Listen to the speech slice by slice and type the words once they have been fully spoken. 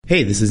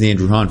Hey, this is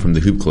Andrew Hahn from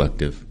the Hoop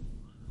Collective.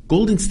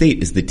 Golden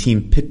State is the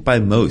team picked by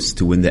most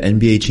to win the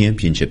NBA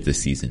championship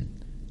this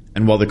season.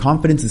 And while the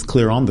confidence is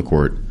clear on the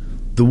court,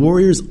 the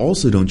Warriors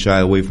also don't shy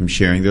away from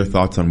sharing their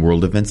thoughts on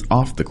world events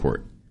off the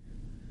court.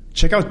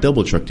 Check out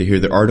Doubletruck to hear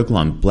their article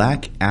on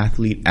Black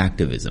athlete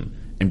activism,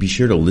 and be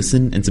sure to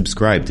listen and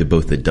subscribe to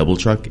both the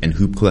Doubletruck and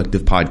Hoop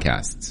Collective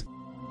podcasts.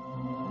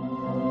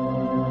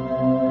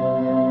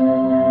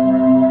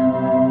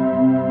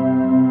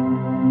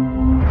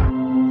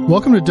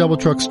 Welcome to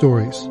Doubletruck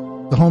Stories,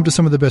 the home to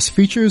some of the best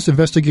features,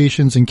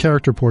 investigations, and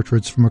character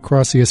portraits from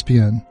across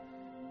ESPN.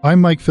 I'm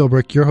Mike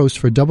Philbrick, your host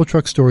for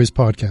Doubletruck Stories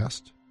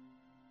podcast.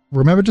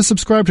 Remember to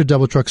subscribe to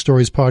Doubletruck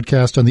Stories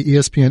podcast on the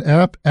ESPN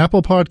app,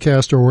 Apple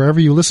Podcast, or wherever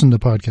you listen to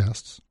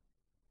podcasts.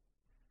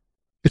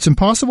 It's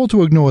impossible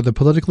to ignore the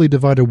politically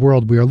divided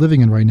world we are living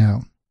in right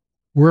now.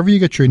 Wherever you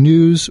get your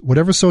news,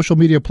 whatever social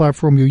media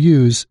platform you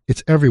use,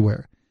 it's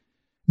everywhere.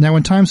 Now,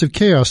 in times of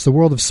chaos, the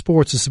world of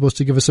sports is supposed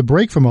to give us a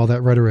break from all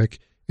that rhetoric.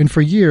 And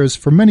for years,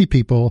 for many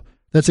people,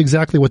 that's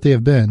exactly what they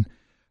have been.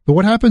 But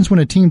what happens when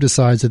a team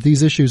decides that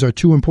these issues are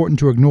too important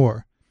to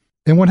ignore?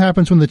 And what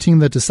happens when the team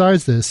that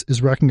decides this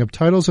is racking up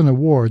titles and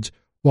awards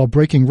while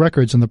breaking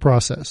records in the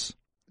process?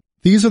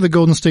 These are the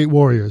Golden State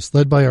Warriors,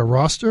 led by a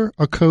roster,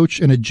 a coach,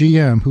 and a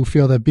GM who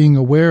feel that being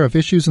aware of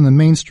issues in the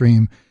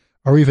mainstream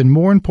are even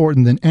more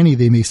important than any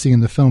they may see in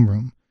the film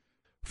room.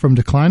 From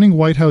declining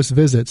White House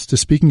visits to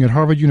speaking at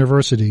Harvard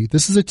University,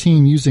 this is a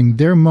team using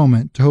their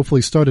moment to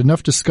hopefully start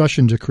enough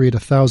discussion to create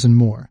 1,000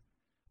 more.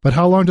 But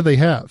how long do they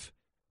have?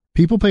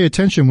 People pay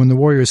attention when the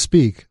Warriors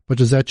speak, but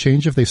does that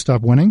change if they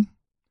stop winning?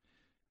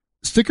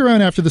 Stick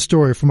around after the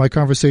story for my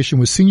conversation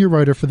with senior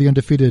writer for the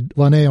undefeated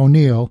Lonnae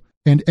O'Neal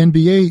and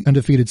NBA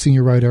undefeated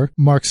senior writer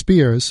Marc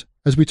Spears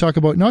as we talk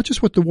about not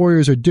just what the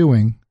Warriors are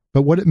doing,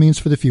 but what it means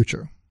for the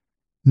future.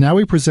 Now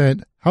we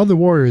present How the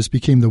Warriors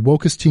Became the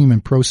Wokest Team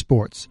in Pro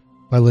Sports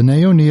by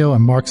Lonnae O'Neal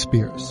and Marc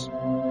Spears.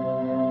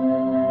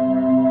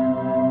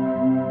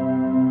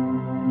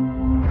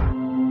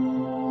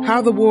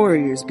 How the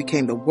Warriors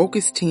Became the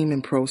Wokest Team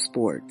in Pro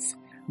Sports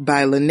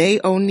by Lonnae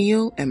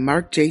O'Neal and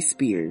Marc J.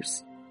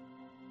 Spears.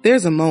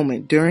 There's a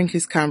moment during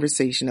his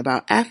conversation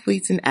about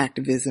athletes and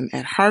activism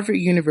at Harvard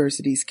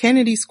University's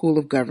Kennedy School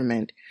of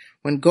Government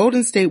when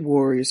Golden State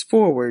Warriors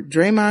forward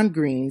Draymond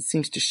Green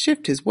seems to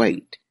shift his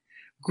weight.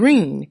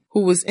 Green,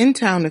 who was in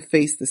town to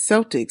face the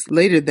Celtics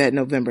later that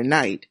November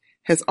night,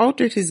 has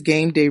altered his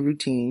game day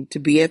routine to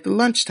be at the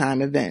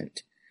lunchtime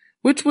event,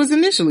 which was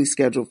initially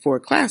scheduled for a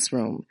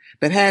classroom,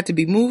 but had to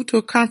be moved to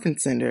a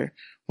conference center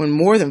when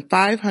more than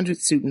 500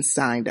 students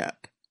signed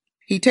up.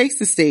 He takes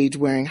the stage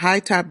wearing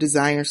high-top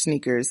designer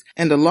sneakers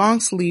and a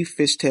long-sleeve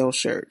fishtail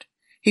shirt.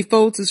 He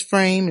folds his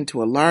frame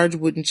into a large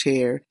wooden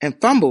chair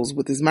and fumbles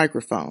with his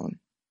microphone.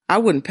 I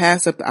wouldn't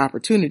pass up the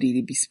opportunity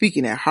to be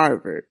speaking at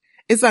Harvard.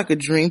 It's like a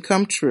dream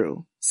come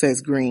true,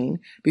 says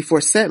Green,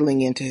 before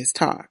settling into his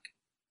talk.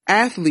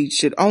 Athletes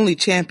should only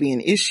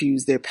champion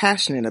issues they're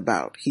passionate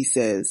about, he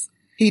says.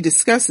 He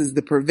discusses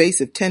the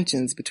pervasive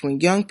tensions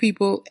between young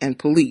people and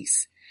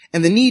police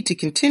and the need to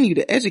continue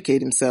to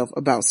educate himself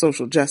about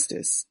social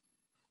justice.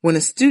 When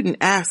a student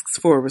asks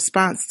for a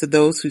response to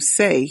those who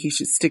say he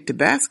should stick to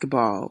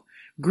basketball,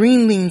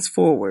 Green leans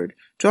forward,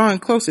 drawing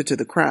closer to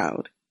the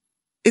crowd.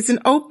 It's an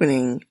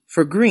opening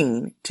for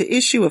Green to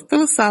issue a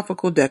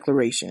philosophical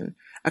declaration,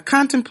 a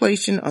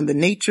contemplation on the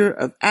nature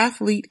of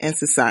athlete and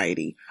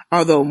society,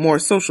 although more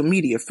social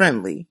media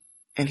friendly,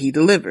 and he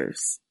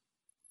delivers.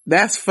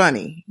 That's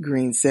funny,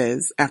 Green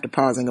says, after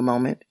pausing a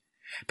moment.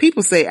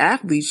 People say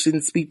athletes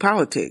shouldn't speak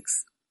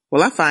politics.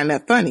 Well, I find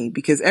that funny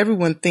because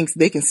everyone thinks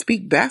they can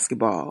speak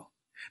basketball.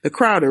 The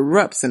crowd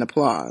erupts in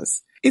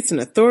applause. It's an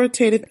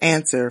authoritative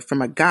answer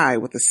from a guy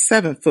with a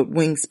 7-foot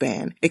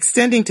wingspan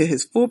extending to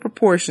his full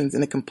proportions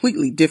in a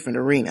completely different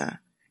arena.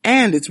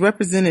 And it's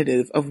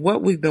representative of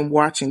what we've been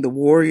watching the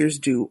Warriors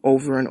do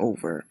over and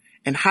over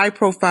in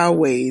high-profile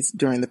ways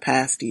during the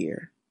past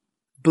year.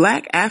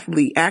 Black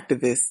athlete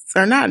activists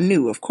are not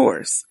new, of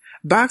course.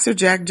 Boxer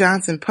Jack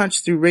Johnson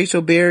punched through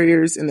racial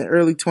barriers in the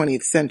early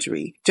 20th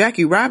century.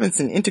 Jackie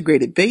Robinson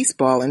integrated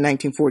baseball in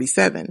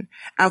 1947.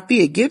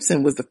 Althea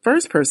Gibson was the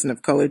first person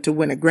of color to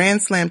win a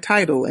Grand Slam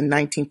title in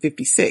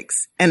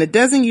 1956. And a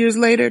dozen years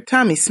later,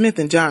 Tommy Smith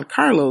and John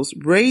Carlos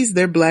raised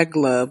their black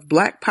glove,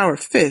 black power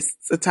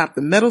fists atop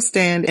the medal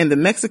stand in the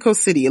Mexico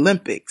City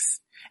Olympics.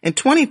 In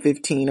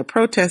 2015, a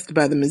protest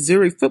by the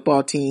Missouri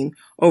football team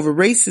over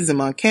racism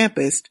on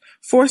campus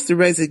forced the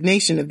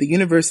resignation of the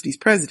university's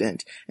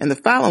president, and the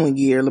following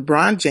year,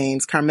 LeBron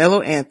James,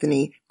 Carmelo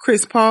Anthony,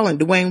 Chris Paul, and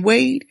Dwayne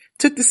Wade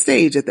took the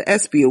stage at the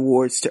ESPY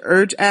Awards to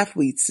urge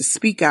athletes to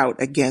speak out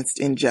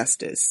against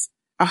injustice.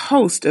 A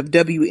host of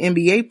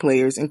WNBA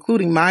players,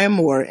 including Maya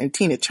Moore and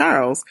Tina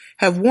Charles,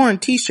 have worn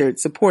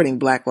t-shirts supporting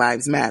Black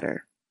Lives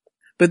Matter.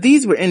 But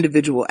these were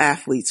individual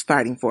athletes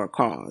fighting for a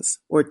cause,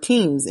 or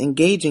teams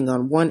engaging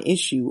on one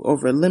issue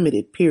over a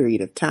limited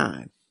period of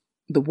time.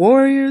 The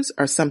Warriors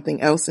are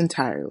something else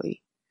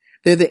entirely.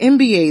 They're the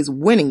NBA's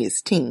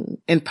winningest team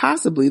and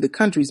possibly the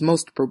country's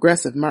most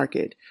progressive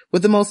market,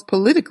 with the most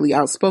politically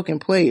outspoken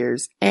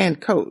players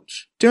and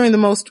coach during the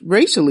most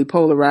racially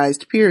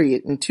polarized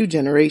period in 2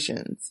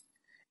 generations.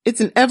 It's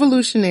an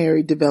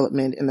evolutionary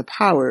development in the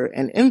power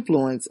and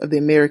influence of the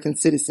American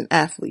citizen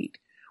athlete,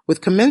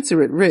 with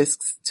commensurate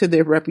risks to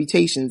their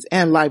reputations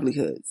and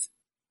livelihoods.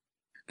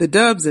 The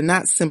Dubs are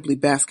not simply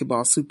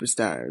basketball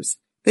superstars.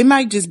 They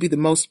might just be the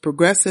most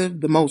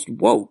progressive, the most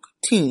woke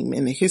team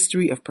in the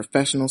history of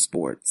professional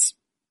sports.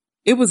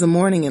 It was a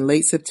morning in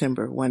late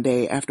September one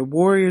day after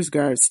Warriors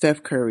guard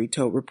Steph Curry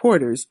told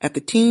reporters at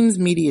the team's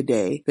media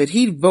day that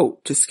he'd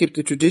vote to skip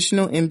the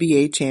traditional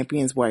NBA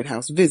champion's White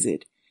House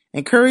visit,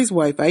 and Curry's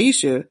wife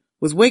Aisha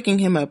was waking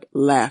him up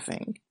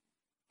laughing.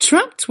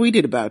 "Trump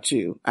tweeted about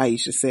you,"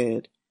 Aisha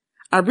said.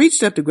 "I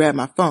reached up to grab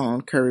my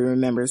phone," Curry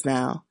remembers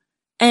now,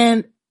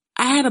 "and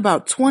I had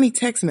about 20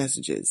 text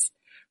messages.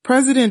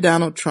 President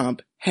Donald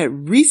Trump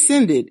had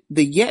rescinded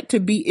the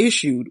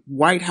yet-to-be-issued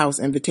White House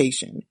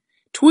invitation,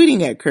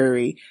 tweeting at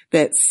Curry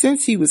that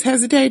since he was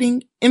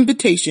hesitating,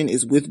 invitation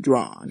is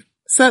withdrawn."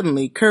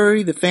 Suddenly,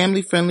 Curry, the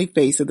family-friendly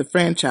face of the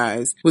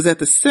franchise, was at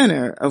the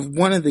center of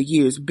one of the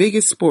year's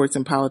biggest sports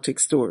and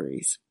politics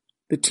stories.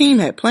 The team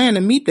had planned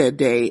to meet that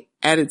day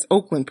at its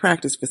Oakland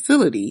practice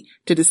facility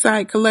to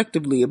decide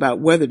collectively about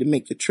whether to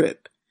make the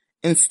trip.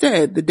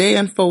 Instead, the day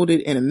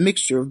unfolded in a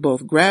mixture of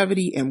both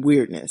gravity and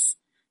weirdness.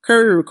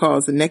 Curry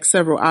recalls the next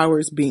several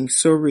hours being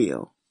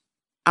surreal.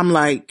 "I'm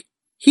like,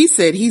 he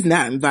said he's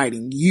not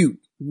inviting you.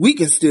 We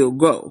can still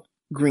go,"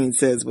 Green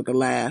says with a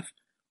laugh.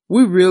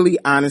 "We really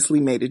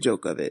honestly made a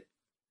joke of it."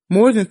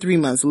 More than 3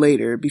 months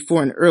later,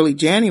 before an early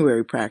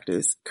January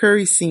practice,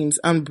 Curry seems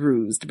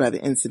unbruised by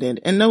the incident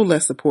and no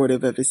less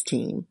supportive of his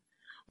team.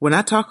 "When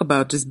I talk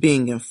about just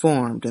being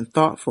informed and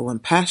thoughtful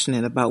and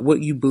passionate about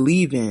what you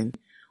believe in,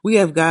 we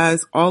have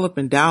guys all up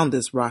and down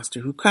this roster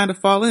who kind of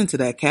fall into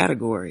that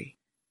category."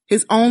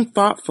 His own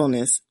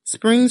thoughtfulness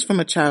springs from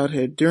a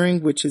childhood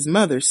during which his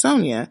mother,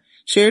 Sonia,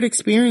 shared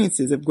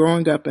experiences of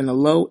growing up in a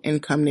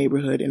low-income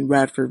neighborhood in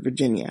Radford,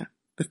 Virginia.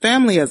 The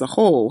family as a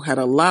whole had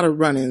a lot of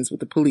run-ins with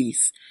the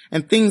police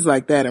and things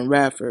like that in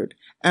Radford,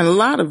 and a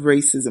lot of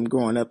racism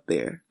growing up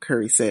there,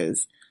 Curry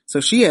says.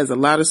 So she has a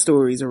lot of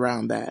stories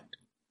around that.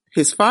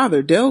 His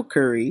father, Del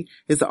Curry,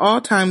 is the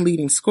all-time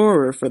leading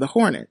scorer for the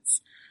Hornets.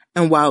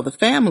 And while the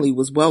family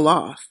was well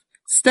off,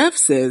 Steph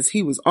says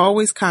he was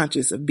always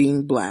conscious of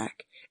being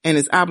black and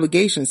his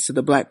obligations to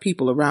the black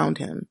people around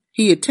him.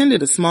 He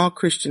attended a small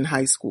Christian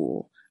high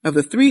school. Of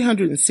the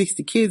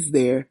 360 kids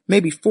there,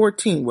 maybe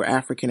 14 were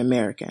African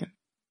American.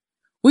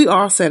 "We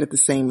all sat at the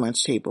same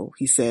lunch table,"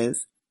 he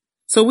says.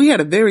 "So we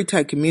had a very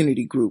tight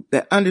community group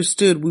that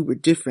understood we were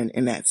different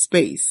in that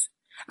space.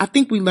 I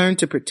think we learned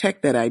to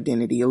protect that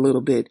identity a little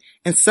bit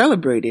and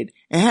celebrate it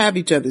and have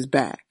each other's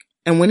back."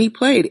 And when he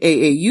played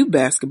AAU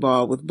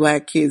basketball with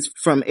black kids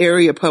from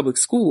area public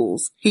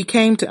schools, he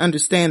came to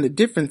understand the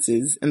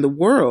differences in the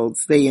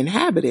worlds they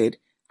inhabited,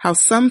 how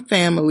some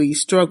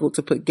families struggled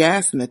to put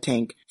gas in the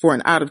tank for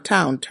an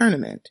out-of-town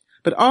tournament,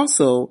 but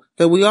also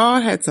that we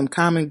all had some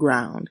common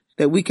ground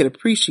that we could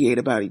appreciate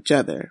about each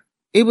other.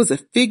 It was a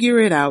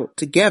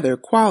figure-it-out-together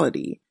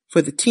quality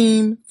for the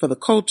team, for the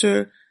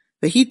culture,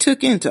 that he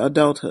took into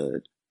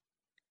adulthood.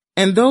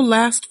 And though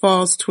last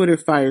fall's Twitter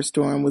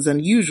firestorm was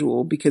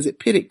unusual because it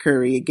pitted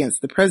Curry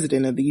against the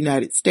President of the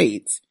United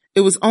States,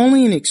 it was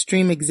only an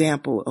extreme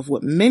example of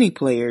what many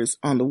players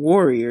on the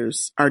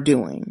Warriors are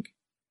doing.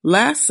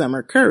 Last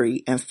summer,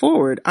 Curry and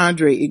forward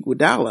Andre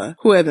Iguodala,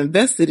 who have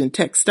invested in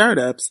tech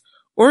startups,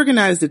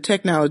 organized a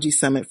technology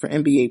summit for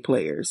NBA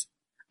players.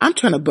 "I'm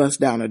trying to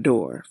bust down a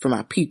door for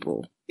my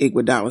people,"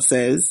 Iguodala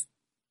says.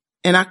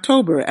 In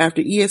October,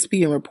 after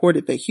ESPN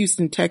reported that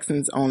Houston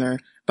Texans owner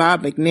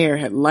Bob McNair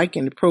had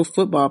likened pro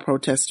football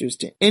protesters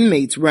to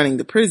inmates running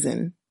the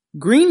prison,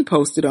 Green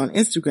posted on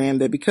Instagram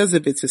that because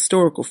of its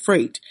historical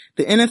freight,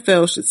 the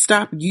NFL should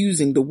stop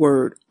using the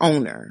word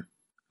owner.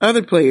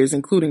 Other players,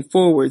 including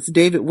forwards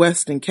David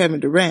West and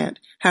Kevin Durant,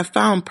 have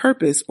found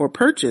purpose or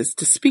purchase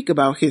to speak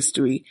about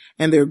history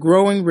and their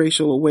growing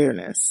racial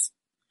awareness.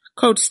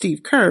 Coach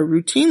Steve Kerr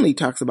routinely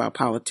talks about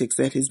politics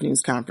at his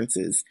news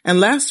conferences, and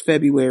last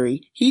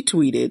February he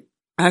tweeted,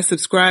 "I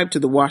subscribed to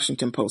the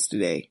Washington Post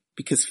today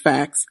because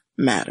facts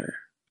matter."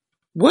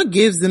 What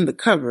gives them the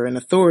cover and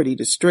authority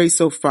to stray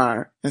so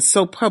far and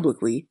so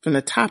publicly from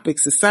the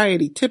topics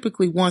society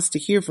typically wants to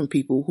hear from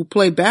people who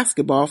play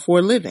basketball for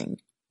a living?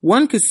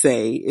 One could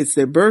say it's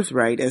their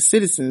birthright as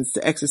citizens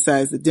to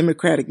exercise the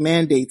democratic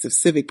mandates of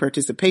civic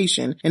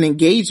participation and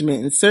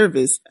engagement in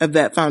service of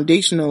that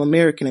foundational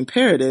American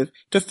imperative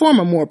to form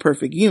a more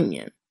perfect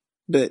union.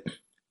 But,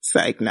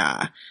 psych,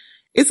 nah.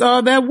 It's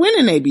all that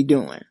winning they be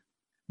doing.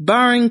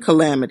 Barring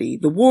calamity,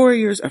 the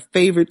Warriors are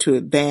favored to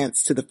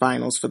advance to the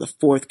finals for the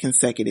 4th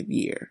consecutive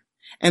year.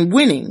 And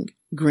winning,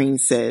 Green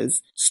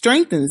says,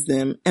 strengthens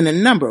them in a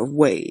number of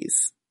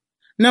ways.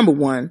 Number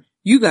one,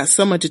 you got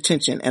so much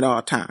attention at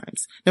all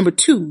times. Number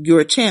two,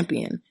 you're a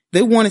champion.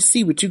 They want to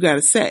see what you got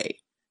to say.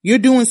 You're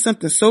doing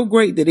something so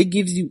great that it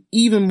gives you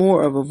even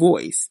more of a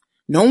voice.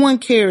 No one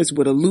cares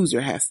what a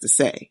loser has to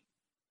say.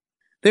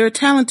 They're a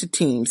talented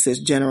team, says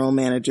General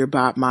Manager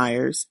Bob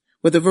Myers,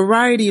 with a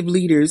variety of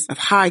leaders of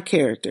high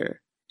character,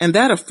 and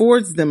that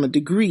affords them a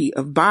degree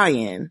of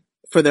buy-in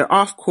for their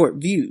off-court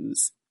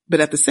views.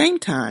 But at the same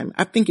time,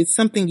 I think it's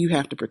something you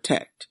have to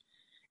protect.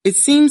 It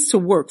seems to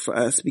work for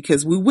us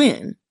because we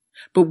win.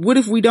 But what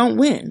if we don't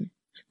win?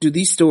 Do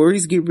these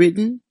stories get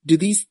written? Do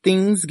these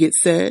things get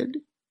said?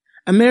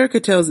 America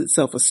tells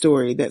itself a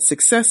story that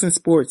success in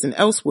sports and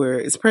elsewhere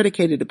is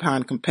predicated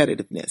upon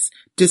competitiveness,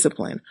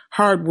 discipline,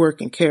 hard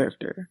work, and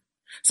character.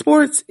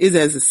 Sports is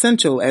as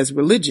essential as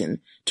religion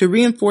to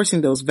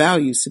reinforcing those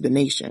values to the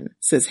nation,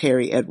 says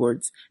Harry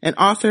Edwards, an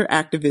author,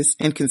 activist,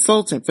 and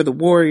consultant for the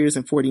Warriors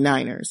and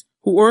 49ers,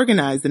 who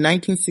organized the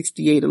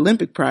 1968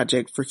 Olympic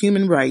Project for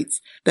Human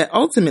Rights that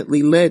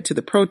ultimately led to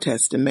the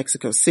protests in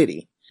Mexico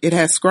City. It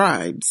has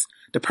scribes.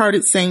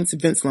 Departed saints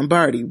Vince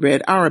Lombardi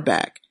read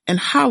Auerbach and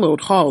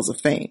hallowed halls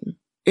of fame.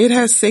 It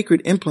has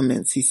sacred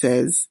implements, he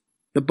says.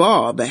 The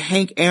ball that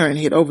Hank Aaron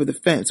hit over the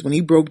fence when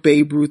he broke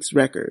Babe Ruth's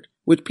record,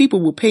 which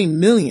people will pay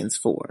millions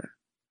for.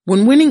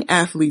 When winning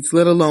athletes,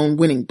 let alone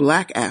winning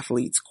black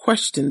athletes,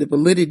 question the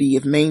validity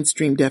of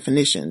mainstream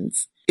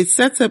definitions, it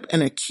sets up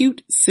an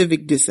acute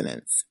civic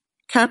dissonance.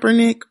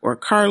 Kaepernick or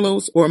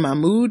Carlos or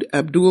Mahmoud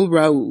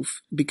Abdul-Rauf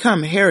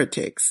become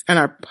heretics and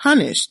are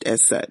punished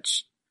as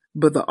such.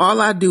 But the all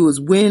I do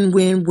is win,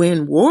 win,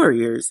 win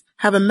Warriors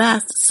have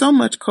amassed so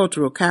much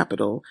cultural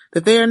capital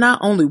that they are not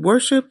only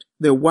worshipped,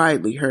 they're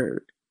widely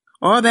heard.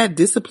 All that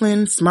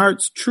discipline,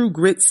 smarts, true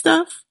grit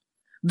stuff,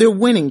 their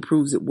winning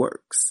proves it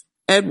works,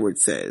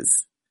 Edwards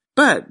says.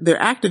 But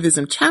their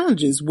activism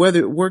challenges whether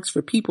it works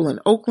for people in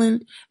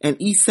Oakland and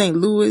East St.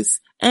 Louis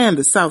and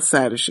the South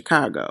Side of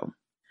Chicago.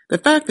 The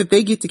fact that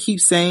they get to keep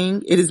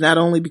saying it is not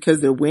only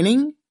because they're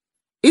winning,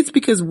 it's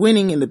because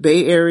winning in the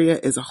Bay Area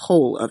is a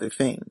whole other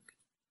thing.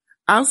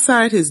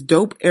 Outside his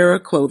dope-era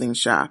clothing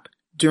shop,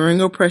 during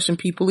oppression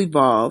people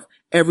evolve,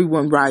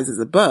 everyone rises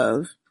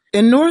above,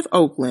 in North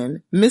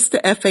Oakland,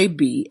 Mr.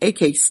 FAB,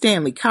 aka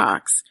Stanley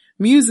Cox,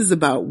 muses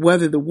about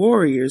whether the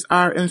Warriors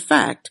are, in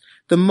fact,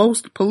 the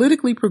most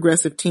politically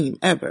progressive team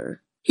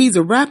ever. He's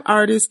a rap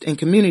artist and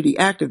community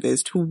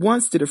activist who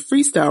once did a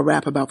freestyle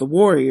rap about the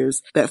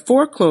Warriors that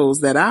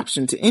foreclosed that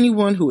option to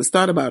anyone who has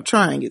thought about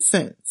trying it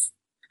since.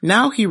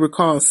 Now he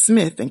recalls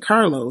Smith and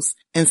Carlos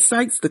and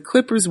cites the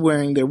Clippers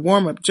wearing their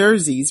warm-up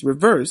jerseys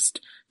reversed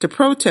to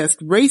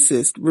protest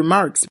racist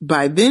remarks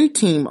by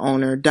then-team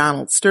owner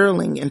Donald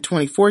Sterling in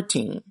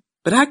 2014.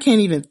 But I can't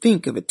even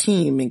think of a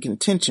team in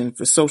contention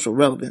for social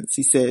relevance,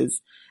 he says,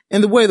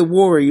 in the way the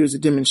Warriors are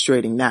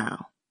demonstrating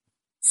now.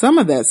 Some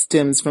of that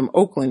stems from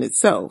Oakland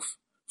itself.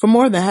 For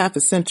more than half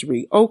a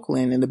century,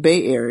 Oakland and the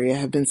Bay Area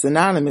have been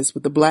synonymous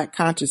with the Black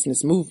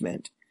consciousness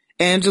movement,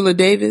 Angela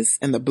Davis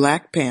and the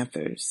Black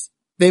Panthers.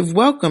 They've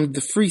welcomed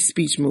the free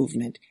speech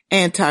movement,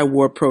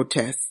 anti-war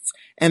protests,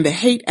 and the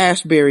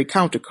hate-Ashbury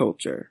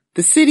counterculture.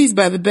 The cities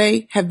by the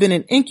Bay have been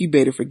an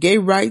incubator for gay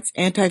rights,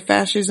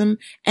 anti-fascism,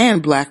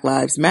 and Black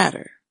Lives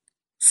Matter.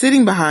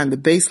 Sitting behind the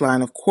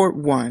baseline of Court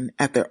 1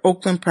 at their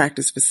Oakland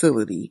practice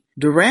facility,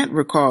 Durant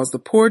recalls the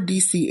poor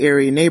D.C.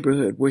 area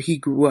neighborhood where he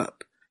grew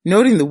up,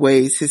 noting the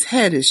ways his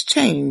head has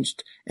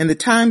changed and the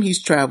time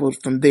he's traveled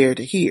from there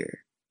to here.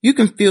 You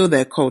can feel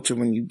that culture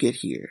when you get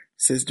here,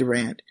 says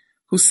Durant,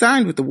 who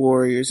signed with the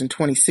Warriors in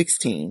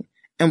 2016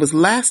 and was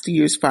last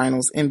year's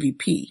finals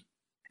MVP.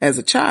 As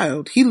a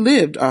child, he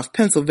lived off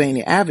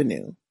Pennsylvania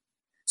Avenue.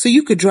 So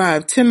you could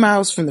drive 10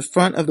 miles from the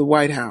front of the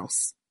White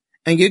House,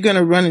 and you're going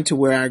to run into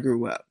where I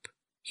grew up.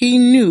 He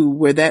knew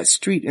where that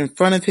street in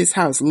front of his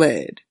house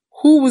led,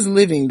 who was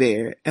living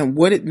there, and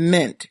what it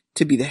meant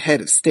to be the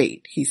head of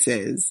state, he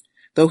says,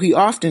 though he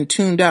often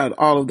tuned out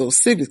all of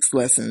those civics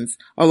lessons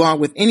along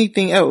with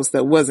anything else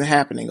that wasn't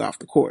happening off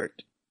the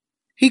court.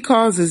 He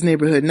calls his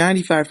neighborhood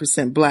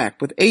 95%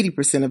 black with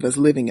 80% of us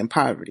living in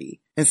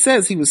poverty, and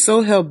says he was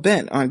so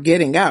hell-bent on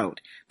getting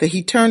out that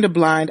he turned a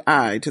blind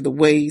eye to the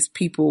ways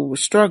people were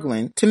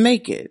struggling to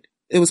make it.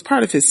 It was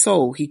part of his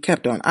soul he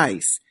kept on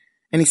ice,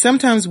 and he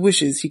sometimes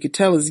wishes he could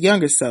tell his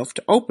younger self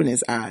to open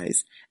his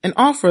eyes and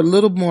offer a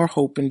little more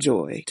hope and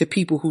joy to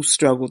people who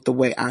struggled the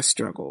way I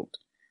struggled.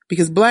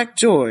 Because black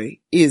joy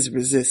is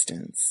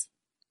resistance.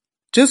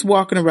 Just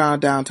walking around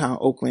downtown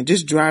Oakland,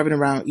 just driving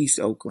around East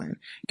Oakland,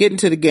 getting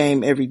to the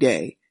game every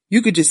day,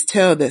 you could just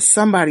tell that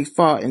somebody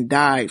fought and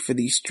died for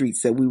these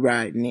streets that we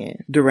riding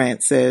in,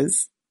 Durant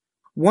says.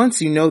 Once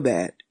you know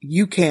that,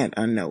 you can't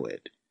unknow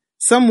it.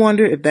 Some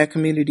wonder if that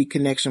community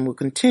connection will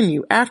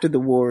continue after the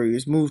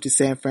Warriors move to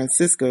San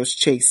Francisco's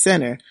Chase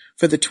Center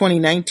for the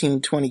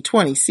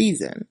 2019-2020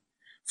 season.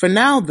 For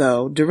now,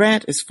 though,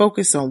 Durant is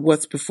focused on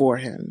what's before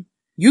him.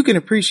 You can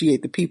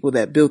appreciate the people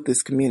that built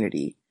this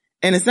community.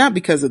 And it's not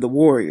because of the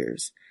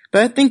Warriors,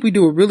 but I think we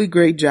do a really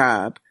great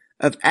job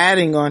of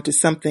adding on to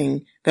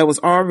something that was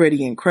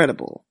already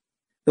incredible.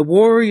 The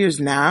Warriors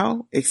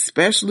now,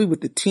 especially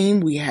with the team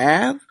we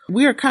have,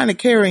 we are kind of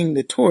carrying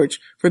the torch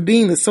for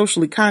being the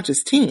socially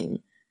conscious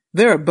team.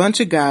 They're a bunch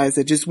of guys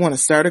that just want to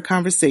start a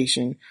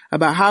conversation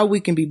about how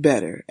we can be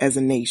better as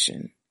a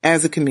nation,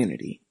 as a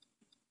community.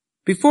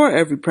 Before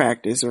every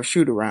practice or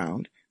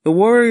shoot-around, the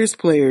Warriors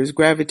players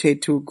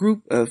gravitate to a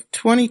group of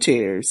 20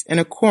 chairs in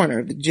a corner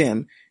of the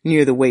gym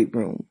near the weight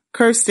room.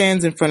 Kerr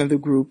stands in front of the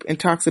group and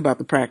talks about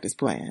the practice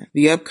plan,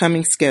 the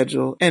upcoming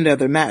schedule, and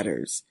other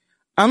matters.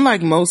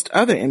 Unlike most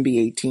other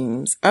NBA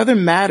teams, other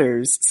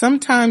matters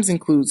sometimes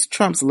includes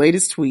Trump's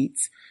latest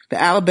tweets,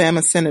 the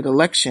Alabama Senate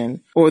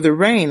election, or the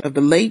reign of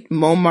the late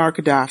Muammar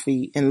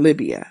Gaddafi in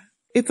Libya.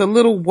 It's a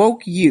little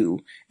woke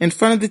you in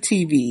front of the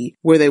TV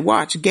where they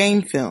watch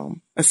game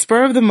film, a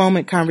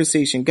spur-of-the-moment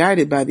conversation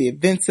guided by the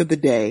events of the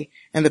day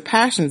and the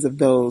passions of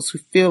those who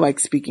feel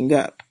like speaking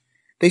up.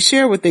 They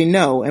share what they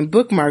know and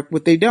bookmark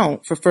what they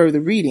don't for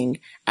further reading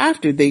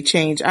after they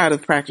change out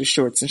of practice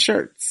shorts and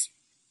shirts.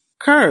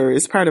 Kerr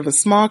is part of a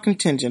small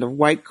contingent of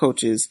white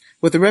coaches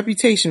with a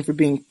reputation for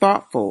being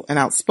thoughtful and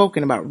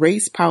outspoken about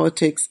race,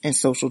 politics, and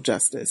social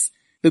justice.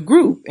 The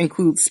group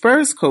includes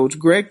Spurs coach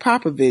Greg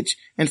Popovich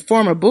and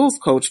former Bulls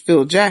coach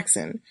Phil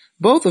Jackson,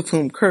 both of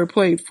whom Kerr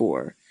played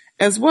for,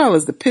 as well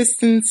as the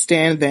Pistons'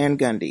 Stan Van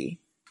Gundy.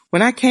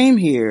 When I came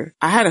here,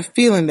 I had a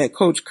feeling that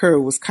Coach Kerr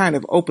was kind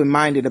of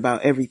open-minded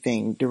about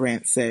everything,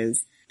 Durant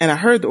says, and I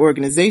heard the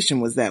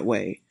organization was that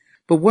way.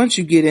 But once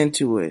you get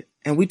into it,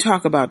 and we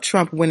talk about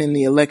Trump winning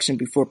the election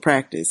before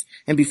practice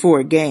and before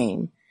a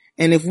game,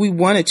 and if we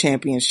won a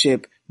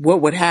championship,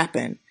 what would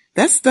happen?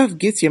 That stuff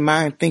gets your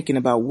mind thinking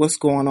about what's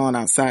going on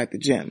outside the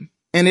gym.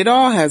 And it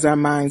all has our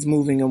minds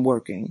moving and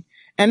working.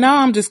 And now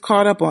I'm just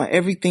caught up on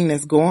everything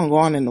that's going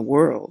on in the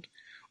world.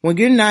 When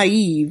you're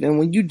naive and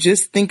when you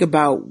just think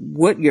about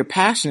what you're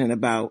passionate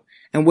about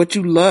and what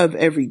you love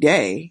every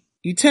day,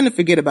 you tend to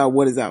forget about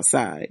what is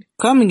outside.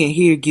 Coming in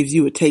here gives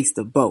you a taste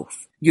of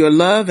both. Your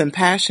love and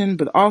passion,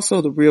 but also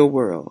the real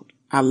world.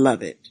 I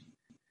love it.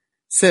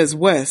 Says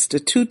West, a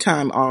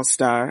two-time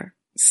All-Star.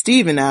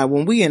 Steve and I,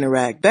 when we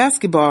interact,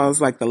 basketball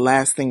is like the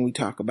last thing we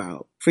talk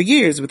about. For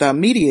years, without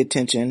media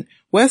attention,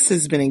 West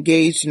has been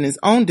engaged in his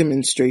own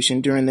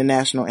demonstration during the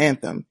national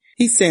anthem.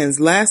 He stands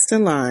last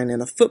in line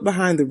and a foot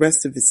behind the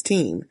rest of his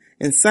team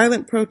in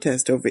silent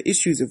protest over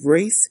issues of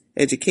race,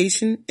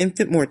 education,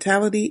 infant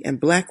mortality, and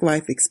black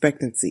life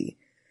expectancy.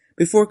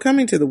 Before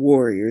coming to the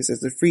Warriors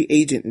as a free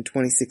agent in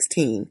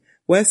 2016,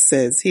 West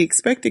says he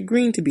expected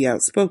Green to be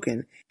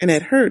outspoken and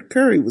had heard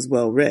Curry was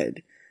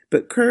well-read.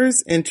 But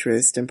Kerr's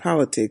interest in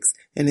politics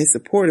and his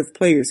support of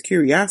players'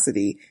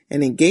 curiosity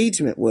and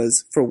engagement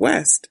was, for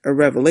West, a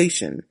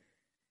revelation.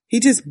 He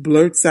just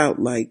blurts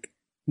out like,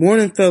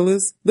 "Morning,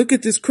 fellas. Look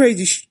at this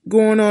crazy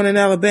going on in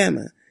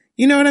Alabama."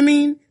 You know what I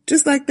mean?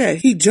 Just like that.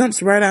 He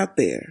jumps right out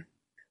there.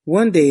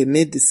 One day in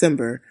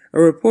mid-December, a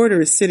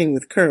reporter is sitting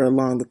with Kerr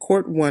along the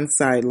Court 1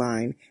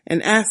 sideline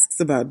and asks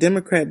about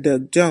Democrat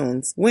Doug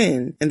Jones'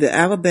 win in the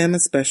Alabama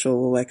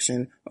special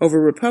election over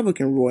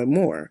Republican Roy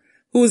Moore,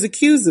 who was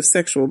accused of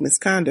sexual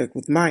misconduct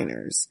with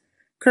minors.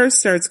 Kerr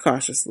starts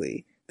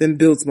cautiously, then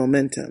builds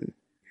momentum.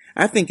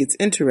 I think it's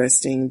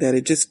interesting that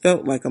it just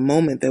felt like a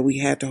moment that we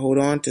had to hold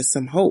on to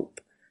some hope.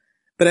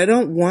 But I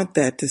don't want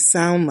that to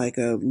sound like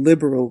a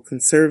liberal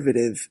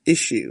conservative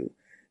issue,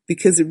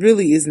 because it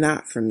really is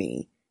not for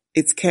me.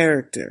 It's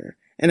character,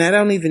 and I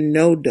don't even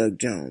know Doug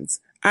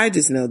Jones. I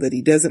just know that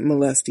he doesn't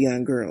molest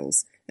young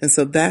girls, and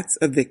so that's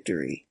a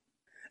victory.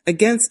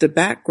 Against a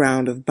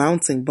background of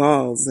bouncing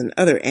balls and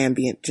other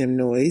ambient gym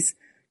noise,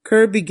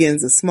 Kerr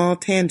begins a small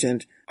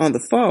tangent on the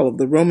fall of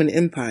the Roman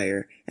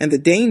Empire and the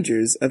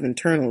dangers of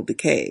internal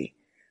decay.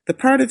 The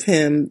part of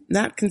him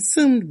not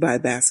consumed by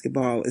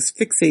basketball is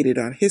fixated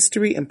on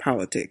history and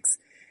politics,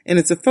 and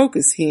it's a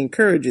focus he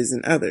encourages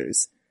in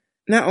others.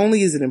 Not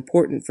only is it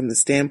important from the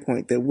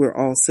standpoint that we're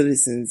all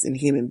citizens and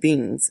human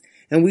beings,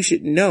 and we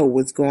should know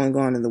what's going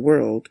on in the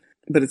world,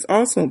 but it's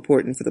also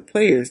important for the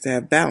players to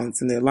have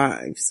balance in their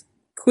lives.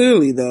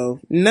 Clearly, though,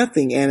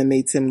 nothing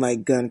animates him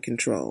like gun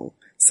control,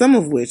 some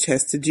of which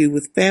has to do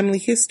with family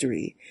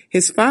history.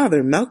 His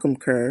father, Malcolm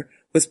Kerr,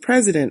 was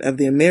president of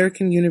the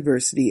American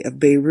University of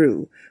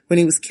Beirut when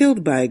he was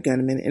killed by a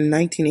gunman in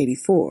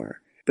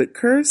 1984. But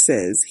Kerr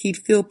says he'd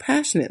feel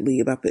passionately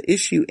about the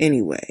issue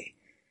anyway.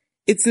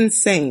 It's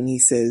insane, he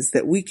says,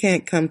 that we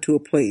can't come to a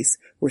place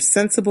where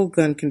sensible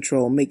gun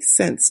control makes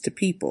sense to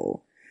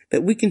people.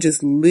 That we can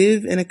just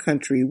live in a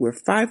country where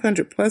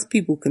 500 plus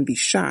people can be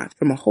shot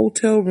from a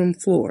hotel room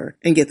floor,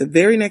 and yet the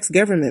very next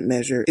government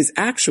measure is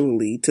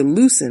actually to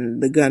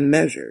loosen the gun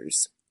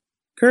measures.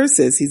 Kerr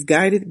says he's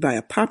guided by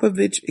a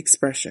Popovich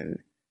expression,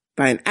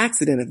 by an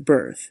accident of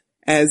birth,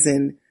 as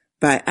in,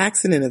 by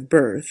accident of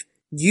birth,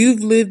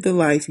 you've lived the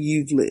life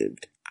you've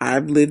lived.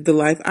 I've lived the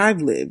life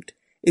I've lived.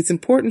 It's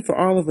important for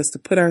all of us to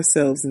put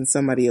ourselves in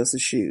somebody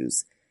else's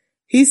shoes.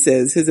 He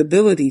says his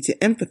ability to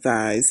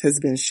empathize has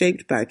been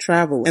shaped by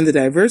travel and the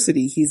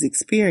diversity he's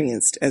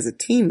experienced as a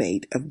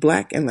teammate of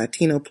Black and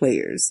Latino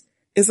players.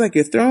 It's like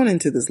you're thrown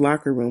into this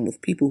locker room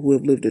with people who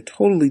have lived a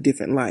totally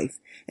different life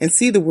and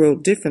see the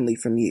world differently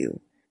from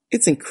you.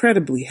 It's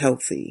incredibly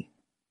healthy.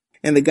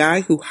 And the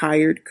guy who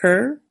hired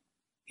Kerr?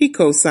 He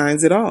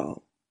co-signs it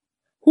all.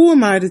 Who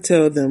am I to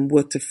tell them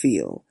what to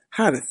feel,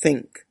 how to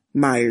think,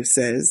 Myers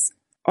says.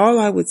 All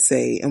I would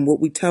say and what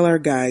we tell our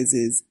guys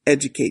is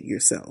educate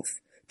yourself.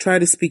 Try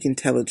to speak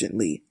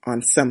intelligently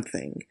on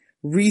something.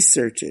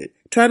 Research it.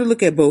 Try to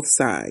look at both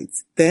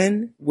sides.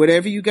 Then,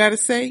 whatever you gotta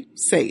say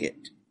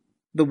it.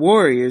 The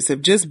Warriors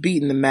have just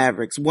beaten the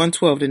Mavericks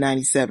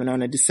 112-97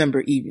 on a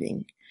December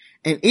evening.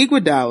 And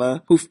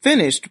Iguodala, who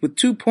finished with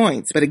 2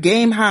 points but a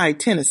game-high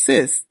 10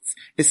 assists,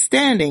 is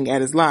standing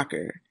at his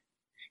locker.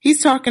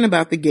 He's talking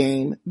about the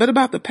game, but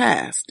about the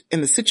past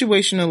and the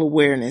situational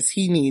awareness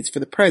he needs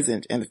for the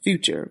present and the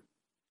future.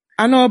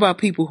 I know about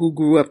people who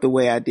grew up the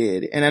way I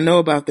did, and I know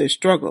about their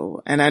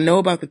struggle, and I know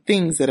about the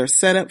things that are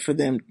set up for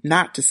them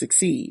not to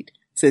succeed,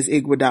 says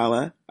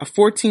Iguodala, a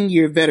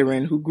 14-year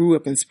veteran who grew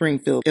up in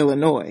Springfield,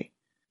 Illinois.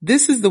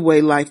 This is the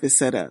way life is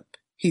set up,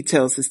 he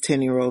tells his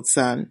 10-year-old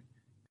son.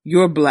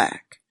 You're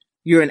black.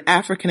 You're an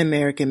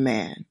African-American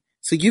man,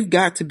 so you've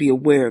got to be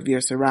aware of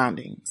your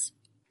surroundings.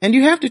 And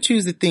you have to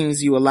choose the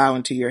things you allow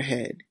into your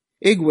head.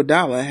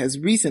 Iguodala has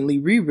recently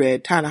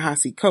reread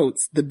Ta-Nehisi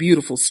Coates' The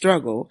Beautiful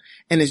Struggle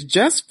and has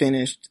just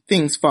finished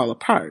Things Fall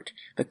Apart,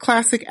 the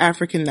classic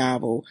African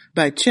novel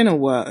by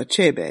Chinua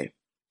Achebe.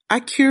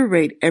 I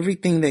curate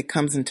everything that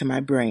comes into my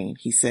brain,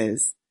 he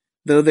says.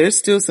 Though there's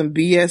still some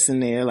BS in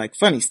there, like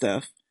funny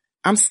stuff,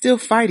 I'm still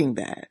fighting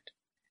that.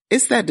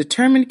 It's that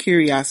determined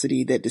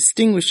curiosity that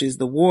distinguishes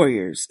the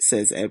Warriors,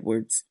 says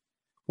Edwards.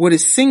 What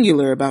is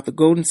singular about the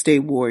Golden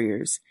State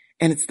Warriors,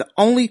 and it's the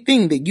only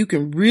thing that you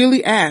can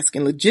really ask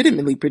and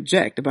legitimately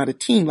project about a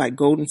team like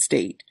Golden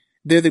State.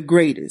 They're the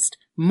greatest,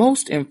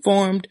 most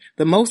informed,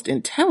 the most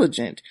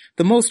intelligent,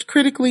 the most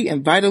critically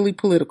and vitally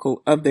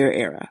political of their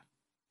era.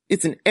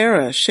 It's an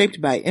era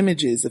shaped by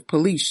images of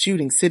police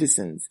shooting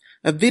citizens,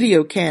 a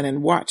video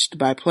cannon watched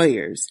by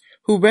players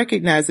who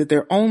recognize that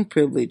their own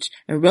privilege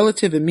and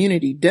relative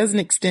immunity doesn't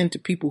extend to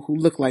people who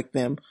look like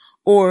them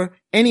or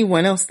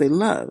anyone else they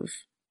love.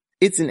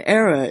 It's an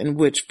era in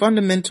which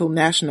fundamental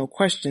national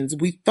questions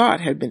we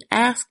thought had been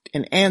asked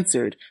and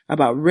answered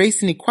about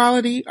race and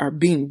equality are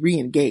being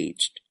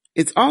re-engaged.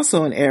 It's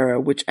also an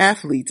era which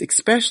athletes,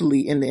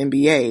 especially in the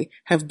NBA,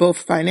 have both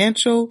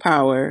financial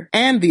power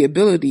and the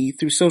ability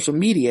through social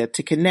media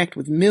to connect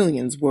with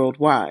millions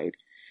worldwide.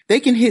 They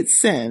can hit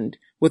send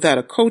without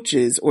a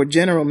coach's or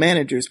general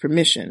manager's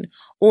permission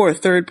or a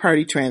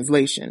third-party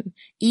translation.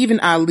 Even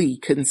Ali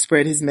couldn't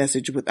spread his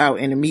message without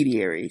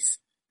intermediaries.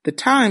 The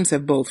times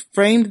have both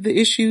framed the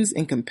issues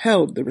and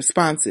compelled the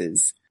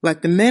responses.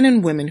 Like the men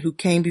and women who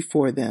came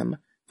before them,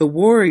 the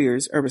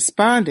Warriors are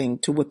responding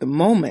to what the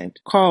moment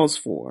calls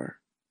for.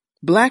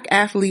 Black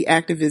athlete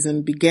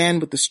activism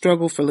began with the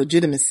struggle for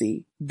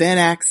legitimacy, then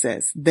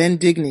access, then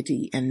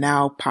dignity, and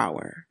now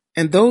power.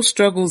 And those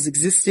struggles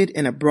existed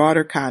in a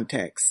broader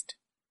context.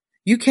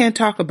 You can't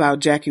talk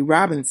about Jackie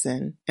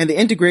Robinson and the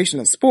integration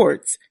of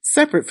sports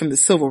separate from the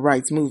civil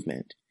rights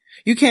movement.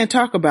 You can't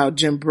talk about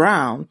Jim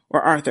Brown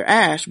or Arthur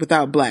Ashe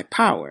without Black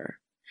power.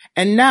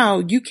 And now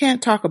you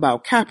can't talk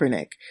about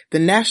Kaepernick, the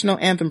national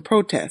anthem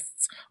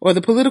protests, or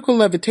the political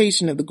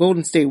levitation of the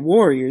Golden State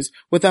Warriors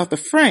without the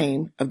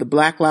frame of the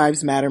Black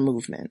Lives Matter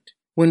movement.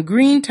 When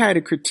Green tied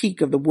a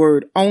critique of the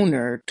word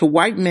owner to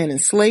white men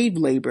and slave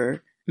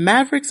labor,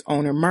 Mavericks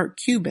owner Marc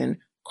Cuban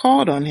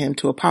called on him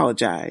to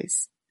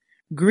apologize.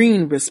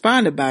 Green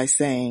responded by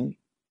saying,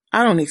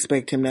 I don't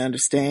expect him to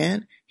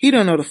understand. He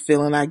don't know the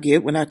feeling I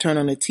get when I turn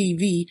on the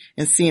TV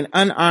and see an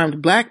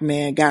unarmed black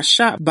man got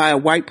shot by a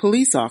white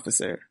police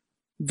officer.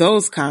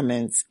 Those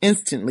comments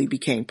instantly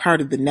became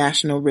part of the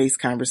national race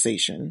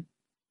conversation.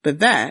 But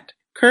that,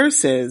 Kerr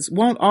says,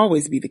 won't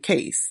always be the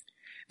case.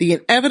 The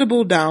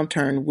inevitable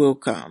downturn will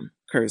come,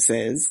 Kerr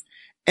says.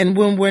 And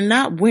when we're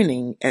not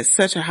winning at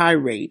such a high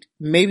rate,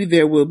 maybe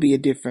there will be a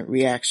different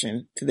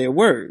reaction to their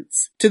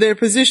words, to their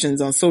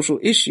positions on social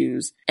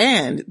issues,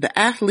 and the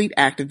athlete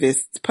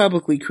activists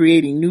publicly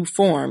creating new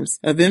forms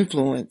of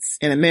influence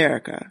in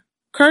America.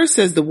 Kerr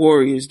says the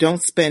Warriors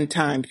don't spend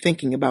time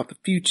thinking about the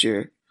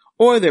future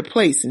or their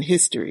place in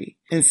history.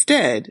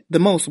 Instead, the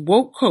most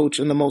woke coach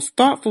and the most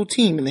thoughtful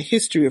team in the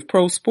history of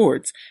pro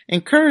sports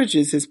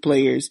encourages his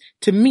players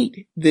to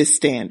meet this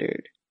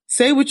standard.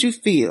 Say what you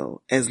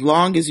feel as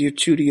long as you're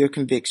true to your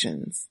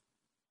convictions.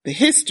 The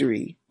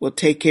history will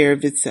take care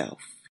of itself.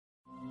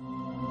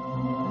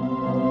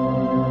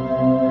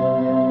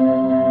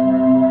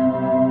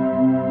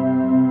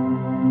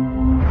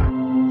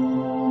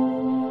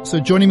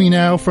 So joining me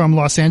now from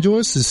Los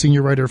Angeles is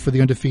senior writer for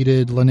The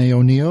Undefeated, Lonnae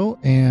O'Neill,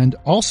 and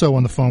also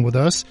on the phone with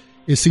us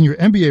is senior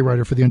NBA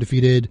writer for The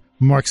Undefeated,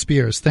 Marc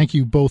Spears. Thank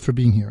you both for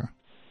being here.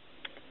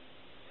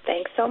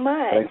 Thanks so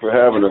much. Thanks for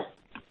having us.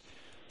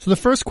 So the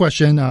first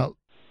question,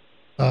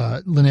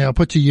 Lonnae, I'll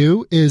put to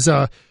you is,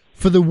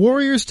 for the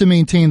Warriors to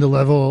maintain the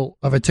level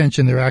of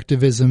attention their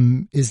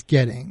activism is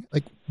getting,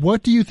 like,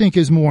 what do you think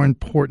is more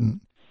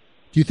important?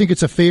 Do you think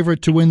it's a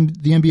favorite to win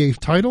the NBA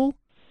title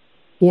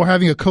or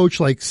having a coach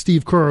like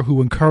Steve Kerr who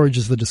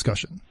encourages the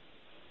discussion?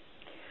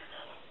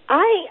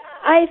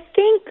 I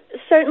think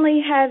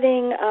certainly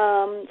having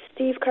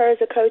Steve Kerr as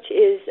a coach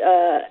is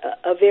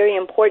a very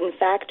important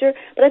factor,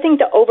 but I think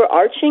the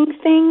overarching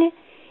thing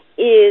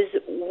is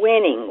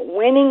winning.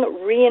 Winning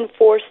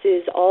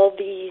reinforces all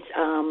these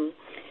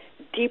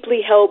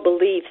deeply held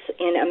beliefs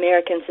in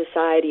American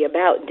society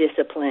about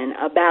discipline,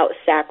 about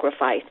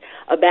sacrifice,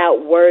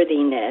 about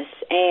worthiness.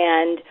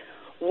 And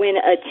when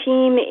a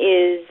team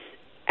is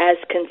as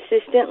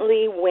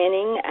consistently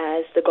winning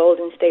as the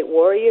Golden State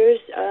Warriors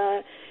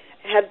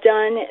have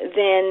done,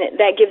 then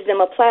that gives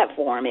them a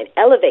platform. It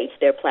elevates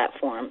their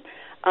platform.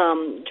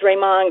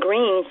 Draymond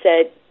Green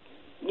said,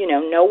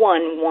 no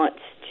one wants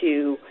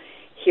to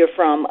hear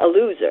from a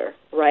loser,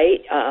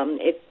 right?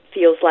 It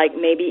feels like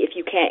maybe if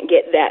you can't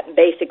get that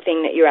basic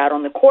thing that you're out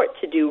on the court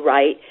to do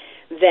right,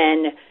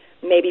 then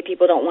maybe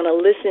people don't want to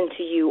listen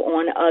to you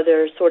on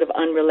other sort of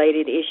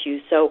unrelated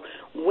issues. So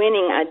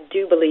winning, I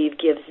do believe,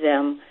 gives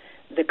them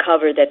the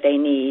cover that they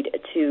need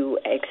to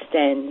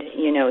extend,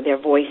 their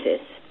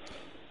voices.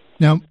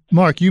 Now,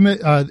 Marc, you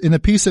in the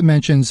piece it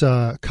mentions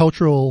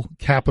cultural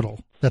capital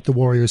that the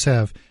Warriors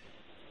have.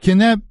 Can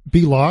that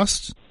be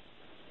lost?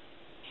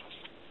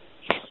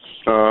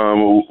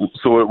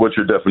 So what's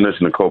your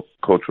definition of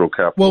cultural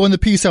capital? Well, in the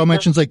piece, it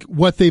mentions like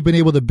what they've been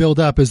able to build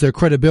up is their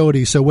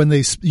credibility. So when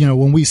they,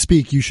 when we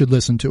speak, you should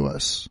listen to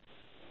us.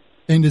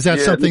 And is that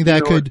something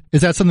that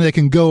is that something that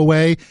can go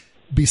away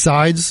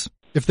besides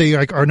if they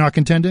are not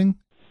contending?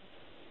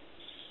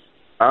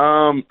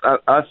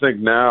 I think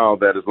now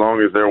that as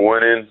long as they're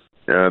winning,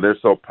 they're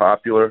so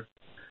popular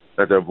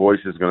that their voice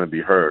is going to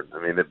be heard.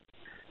 I mean,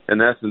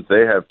 in essence,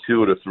 they have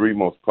two of the three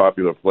most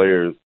popular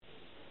players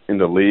in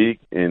the league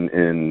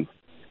in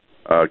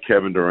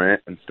Kevin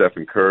Durant and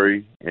Stephen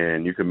Curry,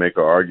 and you can make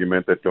an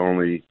argument that the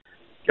only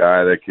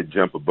guy that could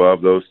jump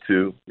above those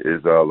two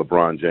is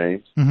LeBron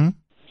James. Mm-hmm.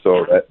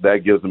 So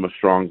that gives them a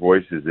strong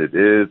voice as it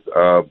is.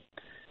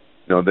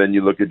 Then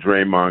you look at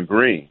Draymond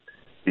Green.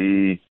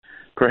 He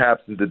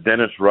perhaps is the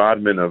Dennis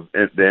Rodman of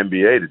the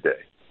NBA today.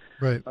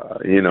 Right.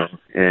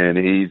 And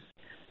he's,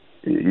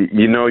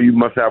 you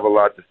must have a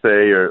lot to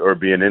say or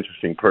be an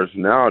interesting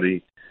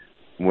personality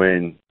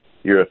when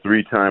you're a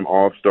three-time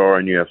All-Star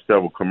and you have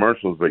several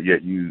commercials, but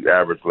yet you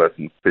average less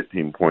than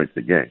 15 points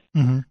a game.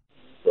 Mm-hmm.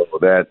 So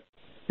that,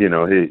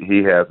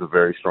 he has a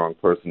very strong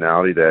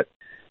personality that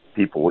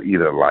people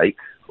either like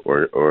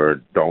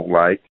or don't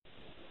like.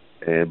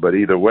 But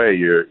either way,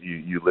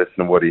 you listen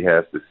to what he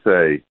has to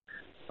say.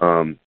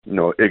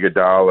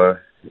 Iguodala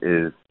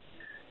is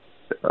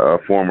a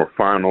former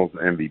Finals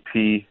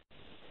MVP.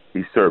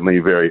 He's certainly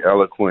very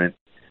eloquent.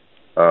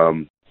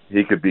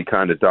 He could be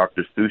kind of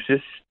Dr.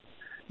 Seussish.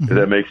 Does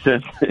that make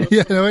sense?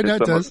 Yeah, no, it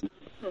does.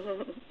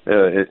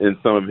 In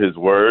some of his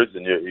words,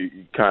 and you're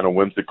kind of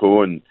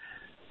whimsical and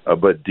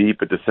but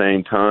deep at the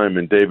same time.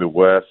 And David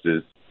West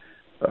is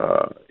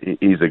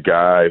he's a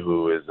guy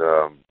who is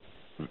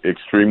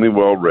extremely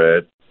well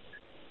read,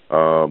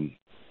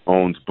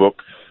 owns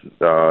books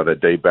that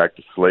date back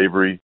to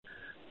slavery,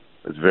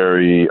 is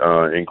very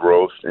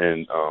engrossed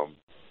in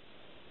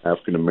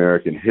African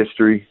American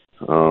history.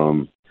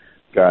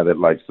 Guy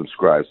that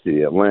subscribes to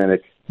the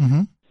Atlantic.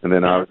 Mm-hmm. And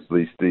then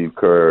obviously Steve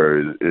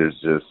Kerr is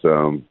just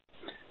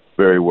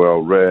very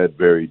well read,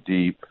 very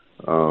deep.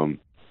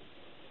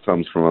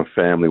 Comes from a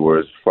family where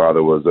his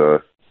father was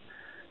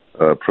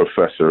a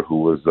professor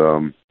who was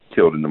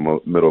killed in the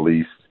Middle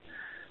East.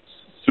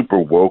 Super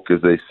woke,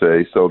 as they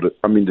say. So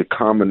the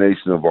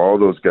combination of all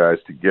those guys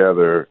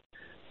together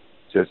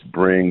just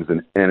brings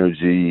an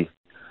energy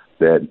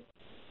that,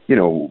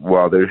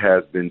 while there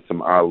has been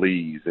some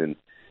Alis and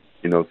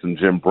some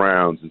Jim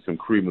Browns and some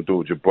Kareem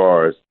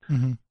Abdul-Jabbars.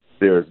 Mm-hmm.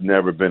 There's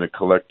never been a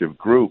collective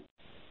group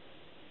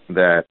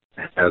that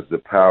has the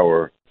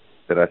power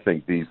that I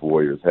think these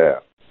Warriors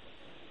have.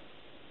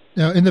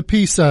 Now, in the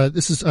piece,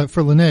 this is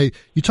for Lonnae,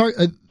 you talk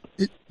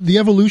the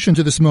evolution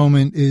to this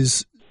moment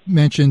is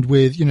mentioned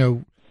with,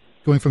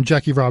 going from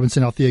Jackie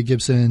Robinson, Althea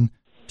Gibson,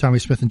 Tommy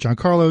Smith, and John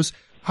Carlos.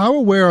 How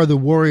aware are the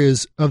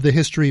Warriors of the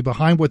history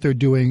behind what they're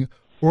doing,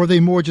 or are they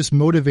more just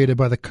motivated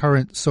by the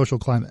current social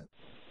climate?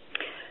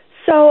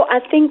 So I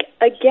think,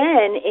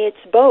 again, it's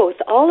both.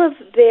 All of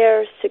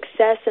their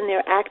success and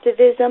their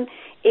activism,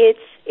 it's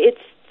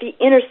the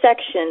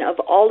intersection of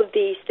all of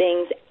these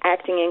things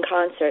acting in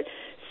concert.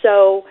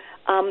 So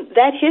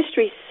that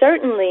history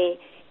certainly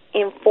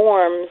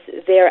informs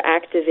their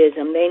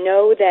activism. They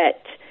know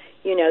that,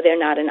 they're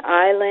not an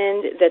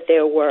island, that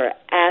there were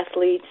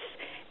athletes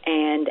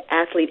and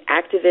athlete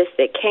activists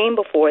that came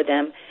before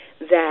them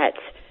that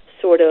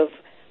sort of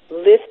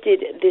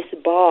lifted this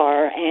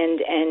bar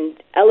and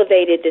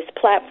elevated this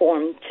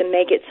platform to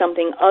make it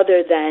something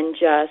other than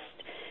just,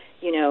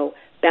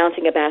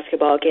 bouncing a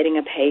basketball, getting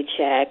a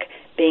paycheck,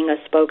 being a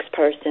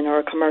spokesperson or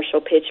a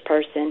commercial pitch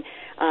person,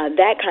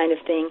 that kind of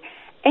thing.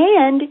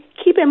 And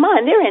keep in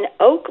mind, they're in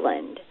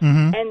Oakland.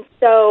 Mm-hmm. And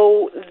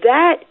so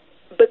that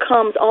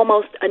becomes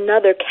almost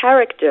another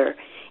character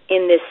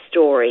in this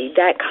story,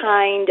 that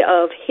kind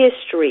of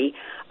history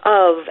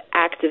of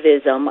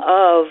activism,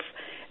 of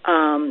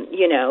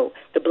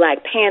the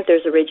Black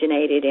Panthers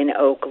originated in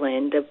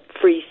Oakland, the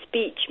free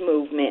speech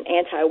movement,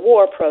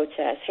 anti-war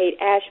protests,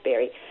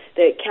 Haight-Ashbury,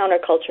 the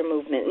counterculture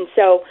movement. And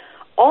so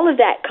all of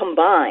that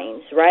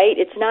combines, right?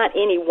 It's not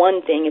any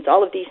one thing. It's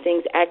all of these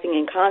things acting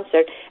in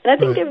concert. And I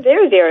think they're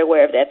very, very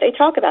aware of that. They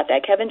talk about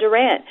that. Kevin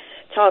Durant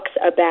talks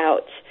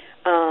about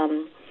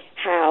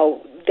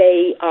how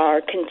they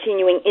are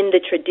continuing in the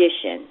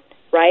tradition,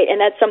 right? And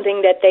that's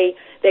something that they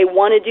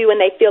want to do and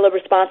they feel a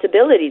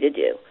responsibility to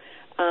do.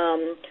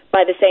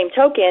 By the same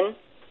token,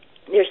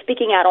 they're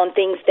speaking out on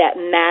things that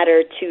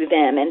matter to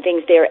them and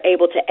things they're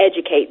able to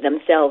educate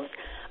themselves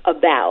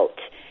about.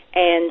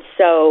 And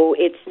so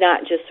it's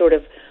not just sort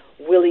of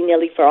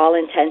willy-nilly for all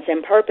intents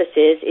and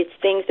purposes. It's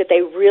things that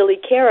they really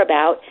care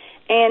about,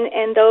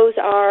 and those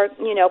are,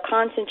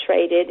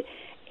 concentrated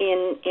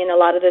in a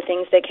lot of the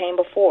things that came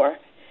before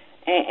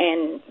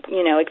and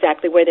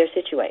exactly where they're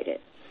situated.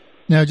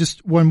 Now,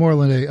 just one more,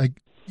 Lonnae.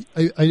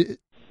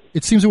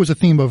 It seems there was a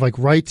theme of like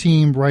right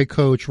team, right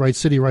coach, right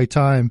city, right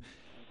time,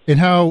 and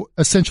how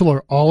essential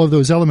are all of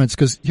those elements?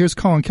 Because here's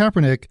Colin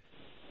Kaepernick,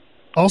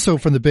 also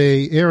from the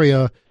Bay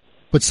Area,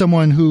 but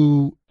someone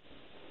who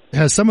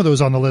has some of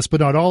those on the list,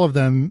 but not all of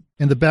them,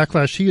 and the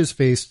backlash he has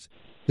faced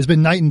has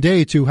been night and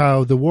day to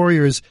how the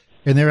Warriors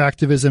and their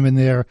activism and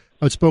their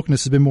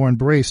outspokenness has been more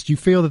embraced. Do you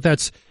feel that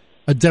that's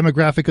a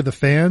demographic of the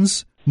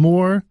fans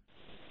more?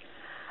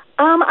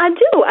 I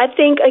do. I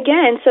think,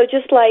 again, so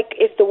just like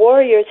if the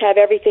Warriors have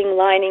everything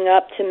lining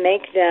up to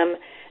make them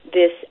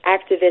this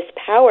activist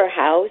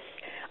powerhouse,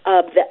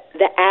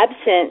 the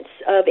absence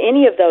of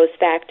any of those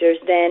factors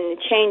then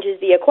changes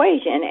the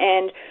equation.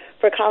 And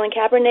for Colin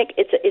Kaepernick,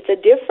 it's a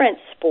different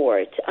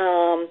sport.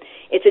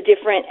 It's a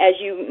different, as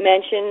you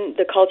mentioned,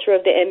 the culture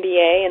of the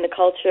NBA and the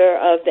culture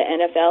of the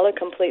NFL are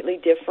completely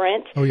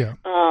different. Oh yeah.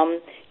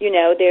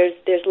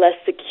 There's less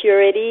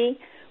security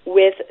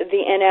with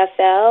the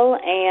NFL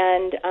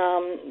and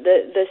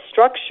the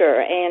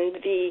structure and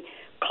the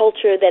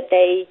culture that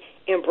they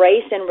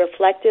embrace and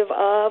reflective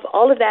of.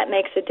 All of that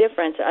makes a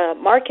difference.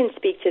 Marc can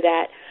speak to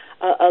that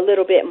a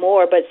little bit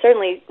more, but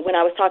certainly when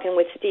I was talking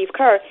with Steve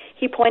Kerr,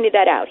 he pointed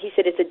that out. He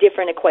said it's a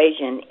different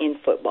equation in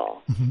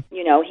football. Mm-hmm.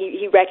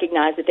 He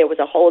recognized that there was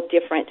a whole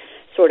different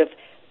sort of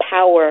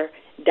power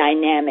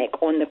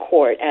dynamic on the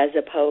court as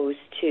opposed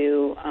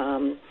to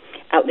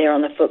out there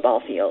on the football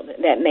field.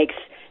 That makes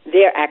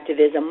their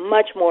activism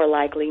much more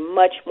likely,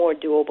 much more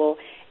doable,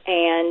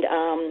 and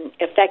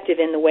effective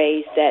in the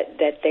ways that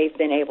they've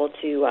been able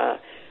to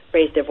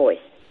raise their voice.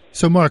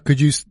 So, Marc,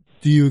 do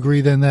you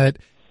agree then that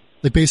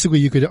basically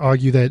you could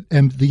argue that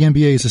the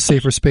NBA is a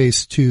safer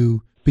space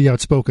to be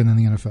outspoken than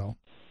the NFL?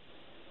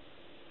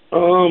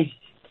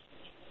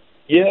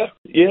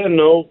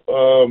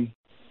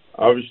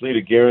 Obviously,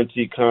 the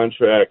guaranteed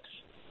contracts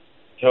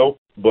help,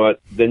 but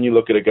then you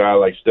look at a guy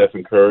like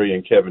Stephen Curry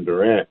and Kevin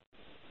Durant,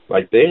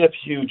 like they have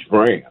huge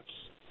brands,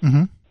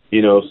 mm-hmm.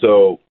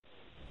 So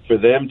for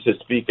them to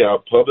speak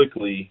out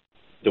publicly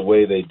the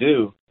way they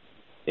do,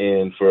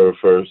 and for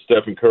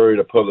Stephen Curry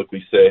to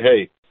publicly say,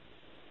 hey,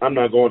 I'm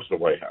not going to the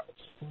White House.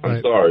 I'm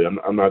right. Sorry,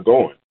 I'm not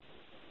going.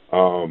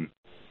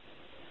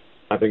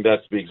 I think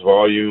that speaks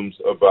volumes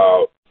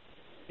about,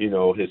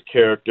 his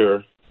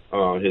character,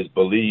 his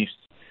beliefs.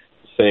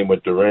 Same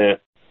with Durant.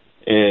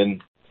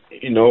 And,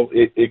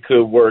 it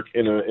could work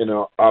in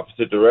a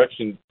opposite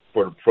direction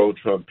for the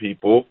pro-Trump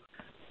people,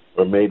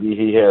 or maybe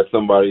he has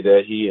somebody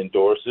that he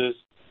endorses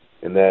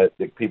and that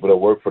the people that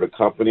work for the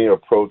company are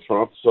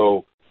pro-Trump.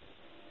 So,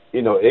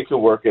 it could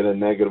work in a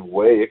negative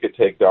way. It could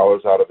take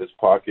dollars out of his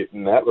pocket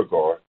in that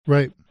regard.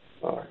 Right.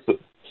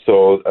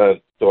 So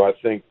I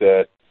think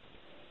that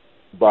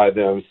by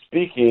them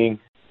speaking,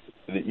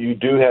 that you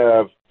do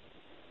have,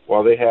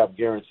 while they have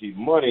guaranteed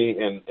money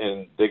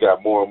and they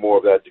got more and more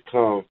of that to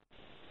come,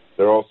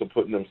 they're also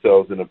putting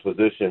themselves in a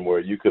position where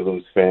you could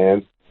lose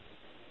fans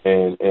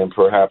and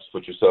perhaps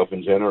put yourself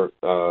in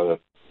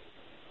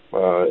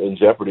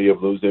jeopardy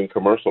of losing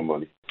commercial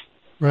money.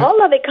 Right.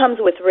 All of it comes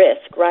with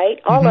risk, right?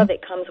 All of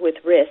it comes with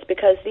risk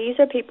because these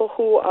are people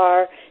who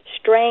are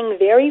straying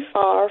very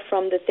far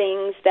from the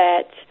things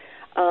that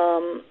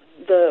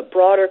the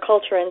broader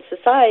culture and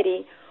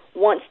society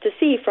wants to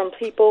see from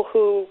people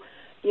who,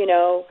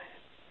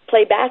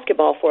 play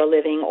basketball for a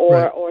living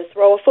or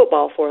throw a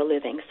football for a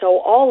living. So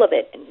all of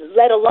it,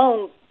 let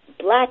alone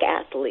black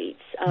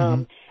athletes.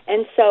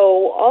 And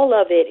so all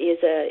of it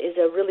is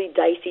a really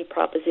dicey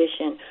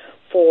proposition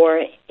for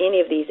any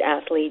of these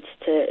athletes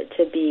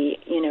to be,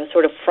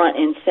 sort of front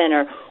and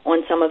center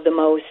on some of the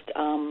most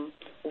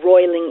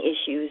roiling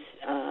issues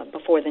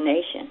before the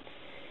nation.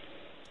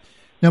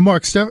 Now,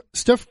 Marc,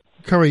 Steph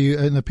Curry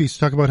in the piece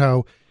talk about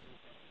how,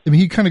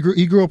 he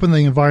grew up in the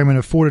environment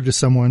afforded to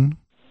someone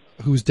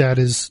whose dad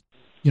is,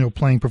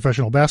 playing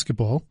professional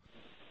basketball,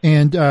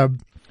 and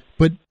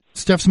but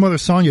Steph's mother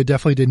Sonia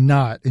definitely did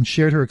not, and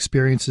shared her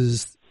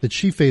experiences that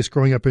she faced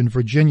growing up in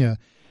Virginia.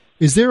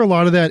 Is there a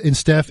lot of that in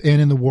Steph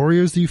and in the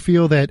Warriors? Do you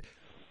feel that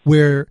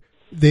where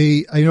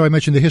I know I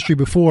mentioned the history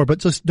before, but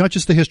just not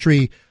just the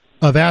history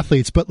of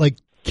athletes, but like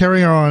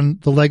carrying on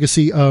the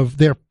legacy of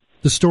the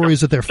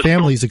stories that their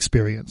families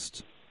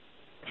experienced?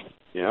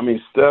 Yeah,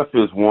 Steph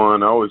is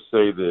one. I always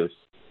say this,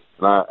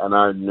 and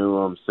I knew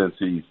him since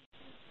he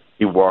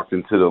walked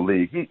into the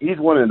league. He's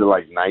one of the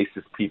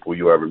nicest people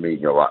you ever meet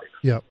in your life.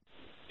 Yep.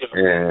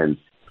 And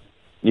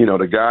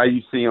the guy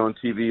you see on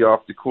TV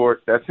off the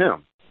court, that's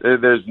him.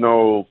 There's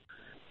no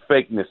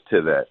fakeness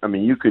to that. I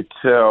mean, you could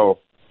tell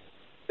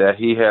that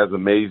he has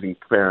amazing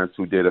parents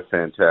who did a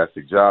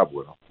fantastic job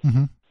with him.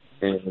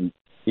 Mm-hmm. And,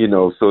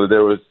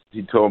 so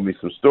he told me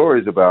some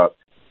stories about,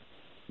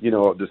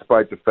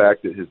 despite the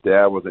fact that his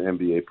dad was an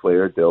NBA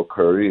player, Del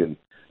Curry, and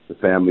the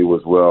family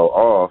was well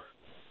off,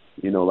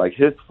 like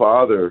his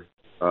father,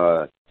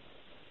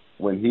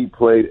 when he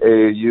played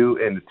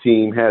AAU and the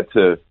team had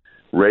to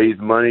raise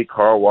money,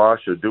 car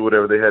wash, or do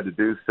whatever they had to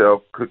do,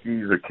 sell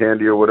cookies or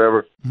candy or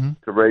whatever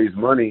to raise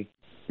money,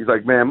 he's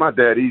like, man, my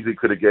dad easily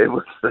could have gave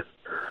us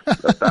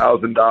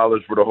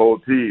 $1,000 for the whole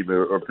team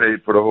or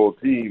paid for the whole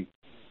team.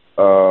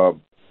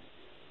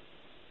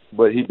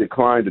 But he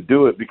declined to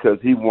do it because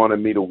he wanted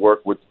me to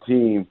work with the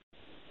team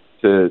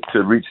to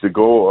reach the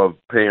goal of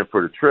paying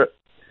for the trip.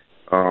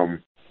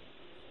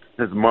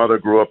 His mother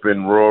grew up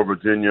in rural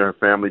Virginia. Her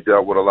family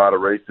dealt with a lot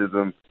of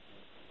racism.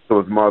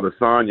 So his mother,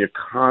 Sonia,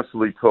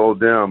 constantly told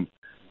them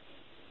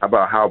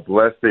about how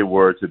blessed they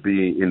were to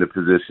be in the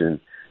position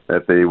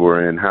that they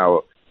were in,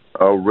 how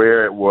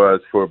rare it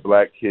was for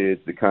black kids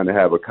to kind of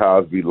have a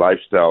Cosby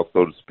lifestyle,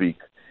 so to speak.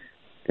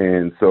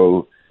 And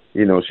so,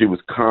 she was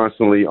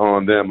constantly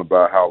on them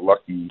about how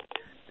lucky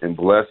and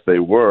blessed they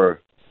were.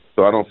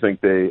 So I don't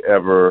think they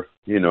ever,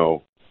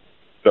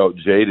 felt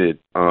jaded.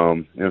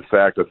 In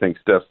fact, I think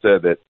Steph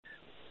said that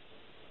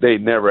they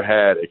never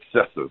had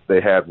excessive.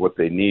 They had what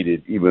they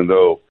needed, even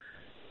though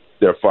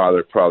their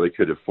father probably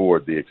could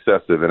afford the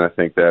excessive. And I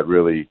think that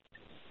really,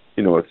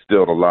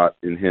 instilled a lot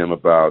in him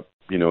about,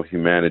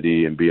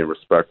 humanity and being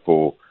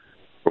respectful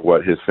for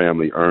what his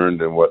family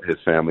earned and what his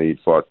family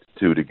fought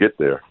to get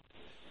there.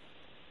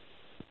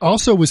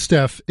 Also with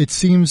Steph, it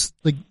seems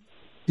like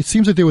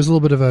there was a little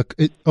bit of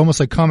almost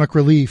like comic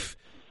relief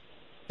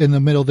in the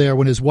middle there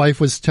when his wife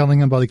was telling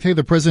him about, like, hey,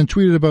 the president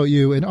tweeted about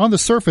you. And on the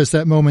surface,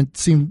 that moment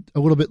seemed a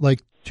little bit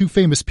like two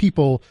famous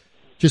people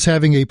just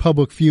having a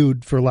public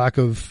feud, for lack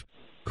of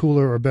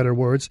cooler or better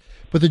words.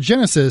 But the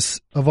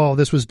genesis of all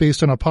this was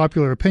based on a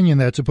popular opinion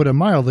that, to put it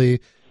mildly,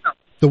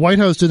 the White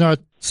House did not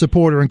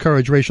support or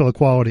encourage racial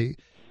equality.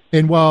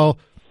 And while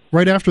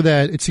right after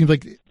that, it seemed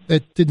like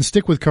it didn't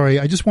stick with Curry,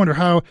 I just wonder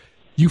how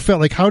you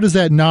felt, like, how does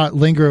that not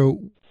linger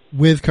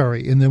with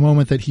Curry in the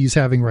moment that he's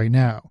having right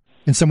now?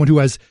 And someone who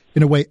has,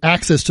 in a way,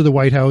 access to the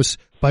White House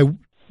by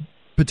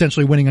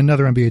potentially winning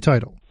another NBA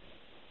title.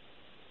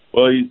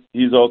 Well,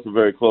 he's also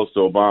very close to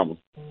Obama.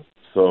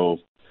 So,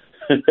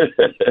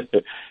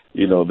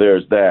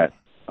 there's that.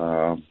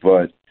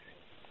 But,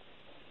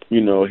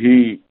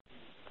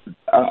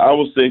 I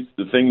will say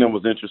the thing that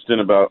was interesting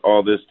about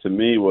all this to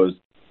me was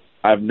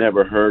I've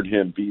never heard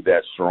him be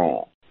that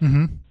strong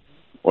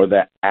or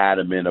that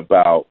adamant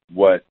about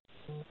what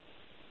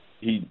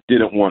he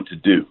didn't want to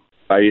do.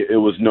 It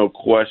was no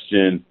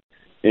question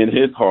in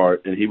his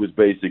heart, and he was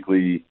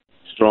basically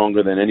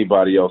stronger than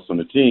anybody else on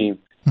the team,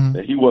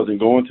 that he wasn't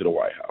going to the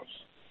White House.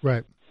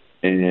 Right.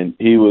 And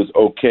he was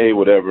okay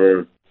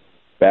whatever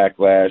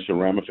backlash or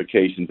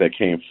ramifications that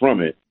came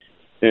from it.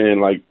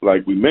 And like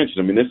we mentioned,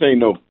 I mean, this ain't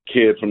no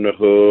kid from the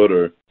hood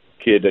or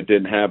kid that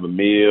didn't have a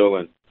meal.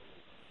 And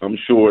I'm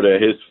sure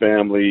that his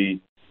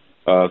family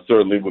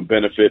certainly would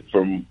benefit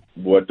from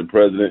what the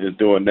president is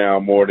doing now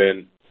more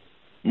than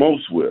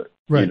most would,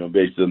 right,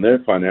 based on their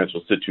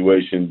financial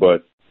situation.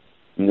 But,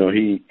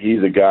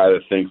 he's a guy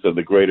that thinks of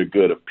the greater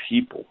good of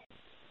people.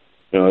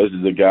 This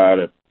is a guy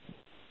that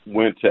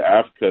went to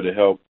Africa to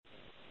help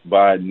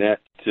buy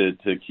nets to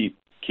keep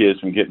kids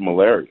from getting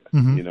malaria,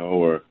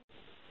 or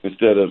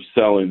instead of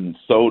selling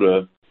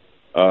soda,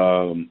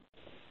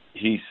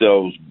 he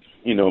sells,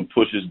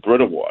 pushes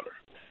Brita water.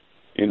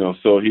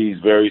 So he's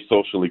very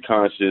socially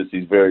conscious.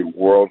 He's very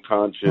world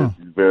conscious.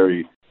 He's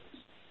very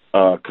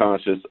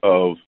conscious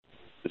of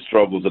the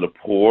struggles of the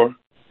poor.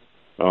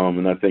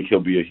 And I think he'll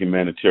be a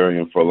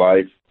humanitarian for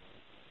life.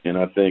 And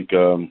I think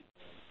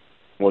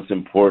what's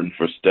important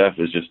for Steph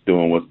is just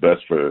doing what's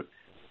best for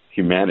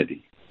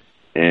humanity.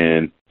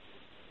 And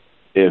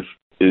if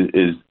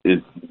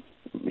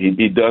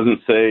he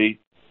doesn't say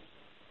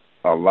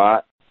a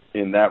lot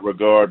in that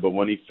regard, but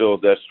when he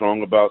feels that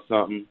strong about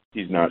something,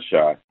 he's not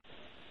shy.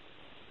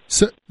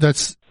 So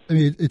it's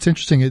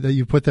interesting that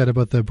you put that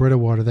about the Brita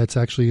water. That's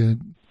actually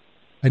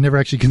I never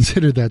actually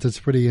considered that. That's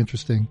pretty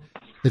interesting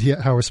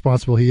that how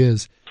responsible he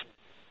is.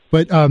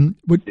 But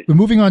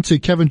moving on to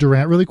Kevin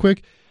Durant really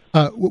quick.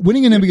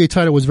 Winning an NBA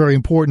title was very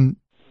important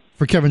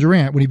for Kevin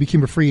Durant when he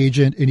became a free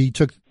agent and he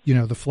took,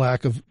 the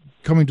flack of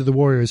coming to the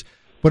Warriors.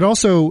 But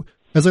also,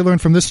 as I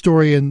learned from this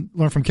story and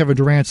learned from Kevin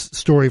Durant's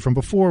story from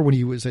before when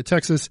he was at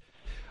Texas,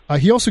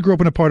 he also grew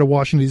up in a part of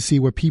Washington, D.C.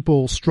 where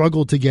people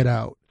struggled to get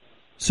out.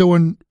 So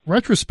in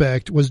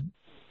retrospect, was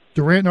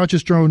Durant not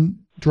just drawn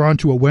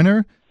to a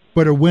winner,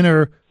 but a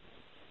winner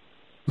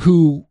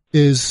who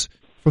is,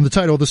 from the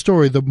title of the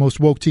story, the most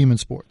woke team in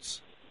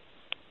sports?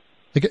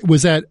 Like,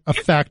 was that a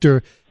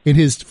factor in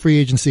his free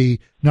agency?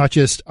 Not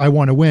just, I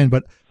want to win,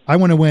 but I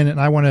want to win and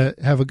I want to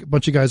have a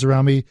bunch of guys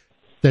around me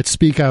that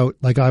speak out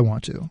like I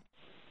want to.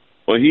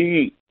 Well,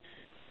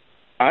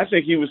 I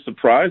think he was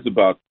surprised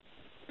about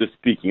the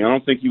speaking. I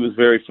don't think he was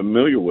very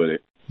familiar with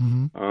it.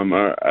 Mm-hmm.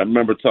 I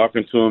remember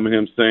talking to him and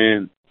him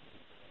saying,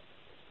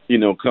 you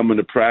know, coming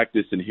to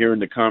practice and hearing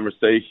the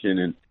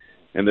conversation,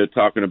 and they're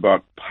talking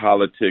about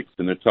politics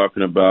and they're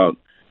talking about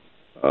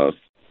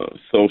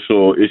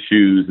social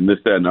issues and this,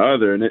 that, and the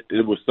other. And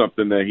it was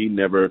something that he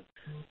never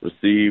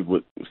received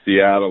with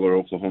Seattle or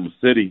Oklahoma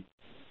City,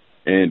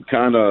 and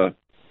kind of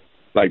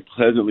like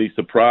pleasantly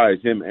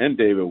surprised him and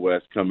David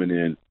West coming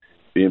in,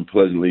 being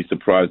pleasantly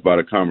surprised by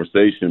the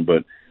conversation.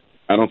 But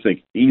I don't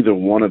think either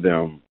one of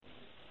them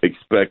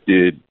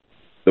expected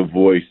the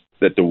voice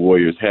that the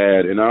Warriors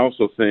had. And I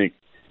also think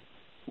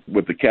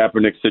with the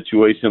Kaepernick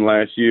situation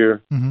last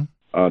year, mm-hmm.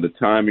 The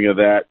timing of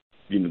that,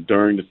 you know,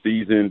 during the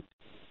season,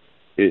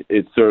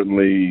 it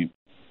certainly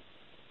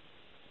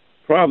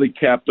probably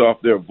capped off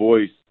their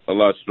voice a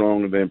lot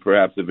stronger than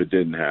perhaps if it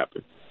didn't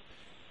happen.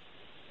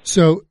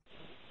 So,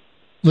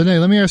 Lonnae,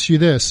 let me ask you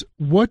this.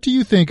 What do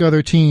you think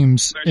other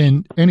teams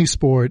in any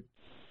sport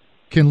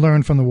can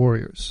learn from the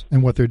Warriors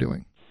and what they're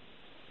doing?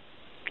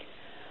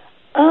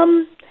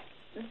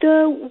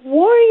 The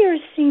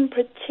Warriors seem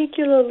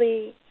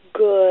particularly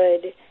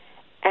good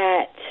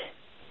at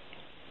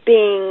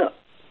being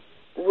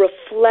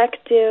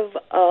reflective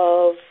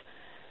of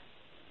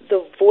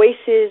the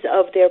voices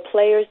of their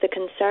players, the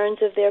concerns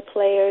of their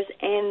players,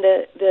 and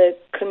the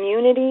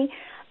community,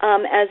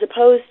 as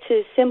opposed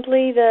to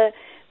simply the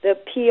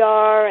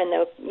PR and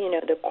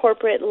the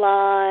corporate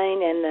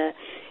line and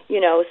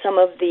some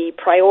of the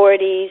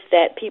priorities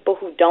that people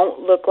who don't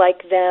look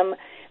like them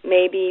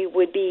maybe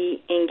would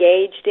be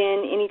engaged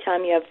in.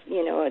 Anytime you have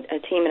a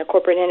team and a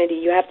corporate entity,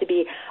 you have to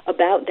be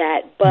about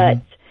that. But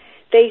mm-hmm.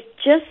 they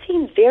just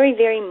seem very,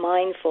 very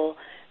mindful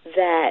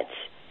that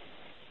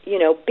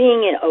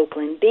being in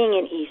Oakland, being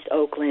in East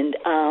Oakland,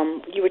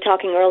 you were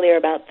talking earlier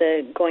about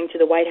the going to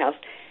the White House.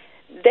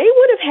 They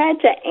would have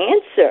had to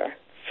answer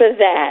for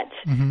that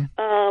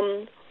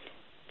mm-hmm.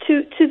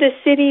 To the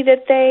city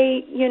that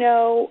they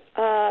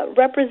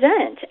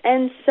represent,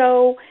 and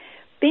so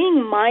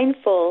being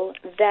mindful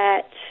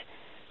that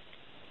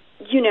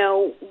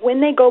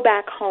when they go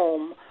back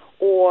home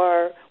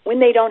or when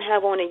they don't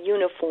have on a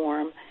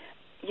uniform,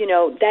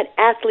 that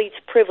athlete's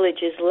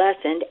privilege is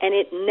lessened, and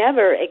it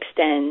never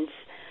extends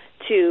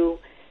to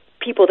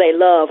people they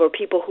love or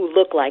people who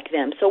look like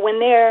them. So when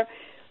they're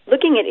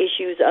looking at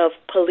issues of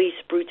police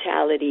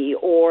brutality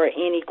or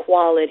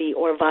inequality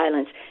or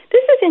violence,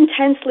 this is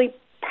intensely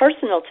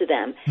personal to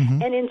them.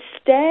 Mm-hmm. And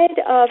instead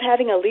of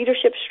having a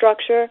leadership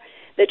structure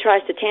that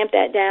tries to tamp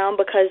that down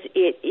because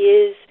it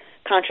is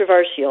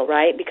controversial,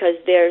 right? Because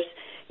there's,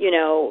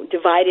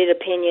 divided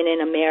opinion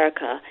in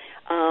America.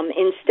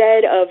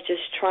 Instead of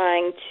just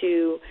trying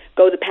to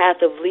go the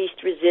path of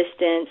least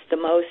resistance, the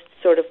most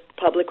sort of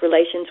public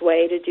relations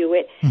way to do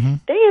it, mm-hmm.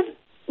 they have,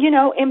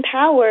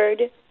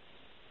 empowered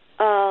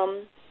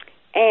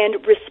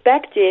and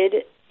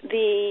respected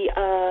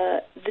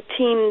the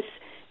team's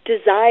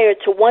desire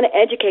to want to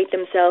educate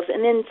themselves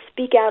and then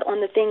speak out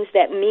on the things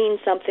that mean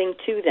something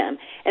to them.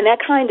 And that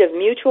kind of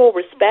mutual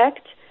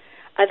respect,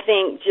 I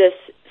think, just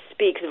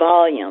speaks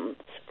volumes,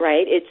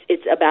 right?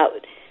 It's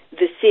about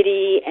the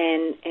city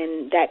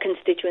and that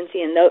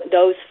constituency and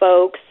those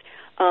folks,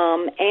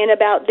 and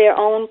about their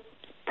own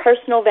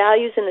personal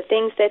values and the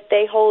things that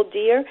they hold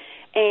dear.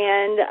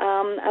 And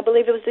I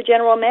believe it was the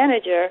general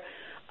manager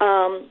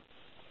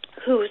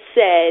who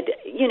said,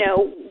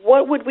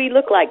 what would we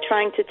look like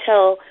trying to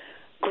tell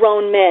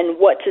grown men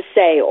what to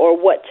say or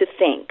what to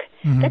think?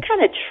 Mm-hmm. That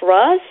kind of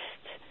trust,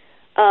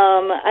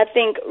 I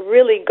think,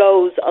 really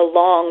goes a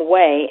long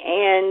way.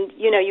 And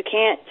you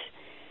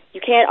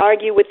can't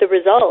argue with the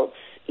results,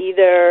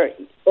 either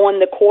on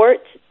the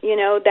court,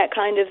 that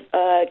kind of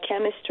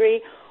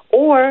chemistry,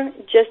 or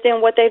just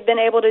in what they've been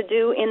able to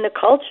do in the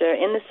culture,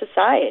 in the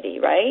society,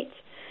 right?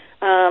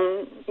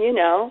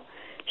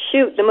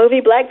 Shoot, the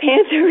movie Black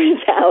Panther is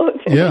out.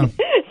 Yeah.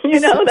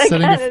 That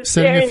kind of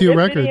setting a few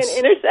records.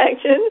 And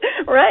intersection.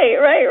 Right.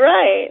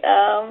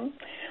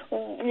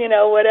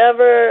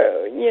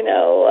 Whatever,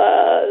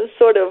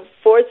 sort of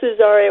forces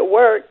are at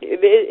work,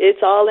 it's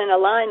all in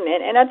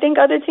alignment. And I think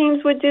other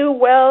teams would do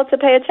well to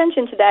pay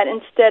attention to that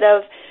instead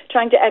of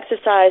trying to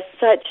exercise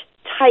such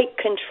tight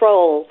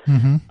control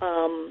mm-hmm.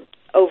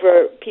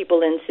 Over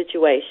people in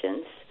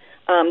situations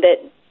that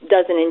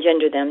doesn't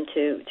engender them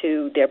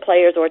to their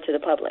players or to the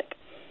public.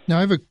 Now,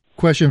 I have a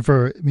question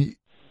for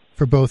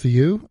both of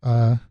you.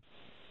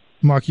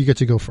 Marc, you get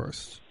to go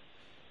first.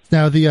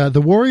 Now,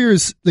 the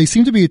Warriors, they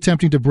seem to be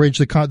attempting to bridge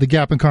the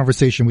gap in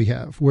conversation we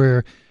have,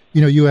 where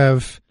you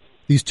have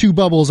these two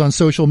bubbles on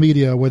social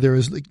media where there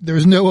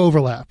is no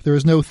overlap, there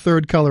is no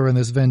third color in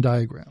this Venn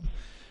diagram.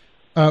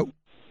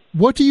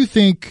 What do you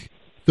think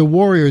the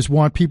Warriors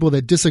want people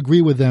that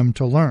disagree with them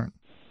to learn?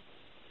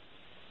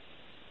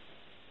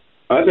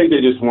 I think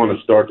they just want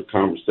to start the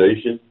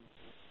conversation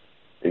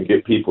and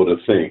get people to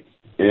think.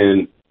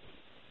 And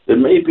there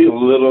may be a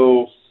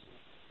little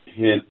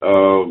hint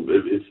of,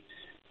 if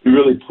you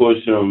really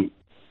push them,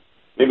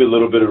 maybe a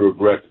little bit of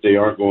regret that they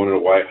aren't going to the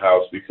White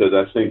House, because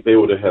I think they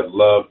would have had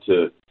loved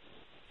to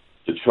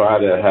try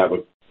to have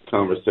a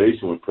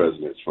conversation with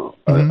President Trump.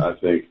 Mm-hmm. I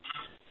think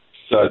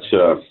such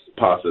a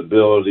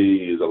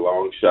possibility is a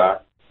long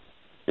shot,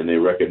 and they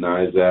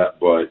recognize that.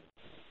 But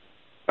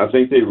I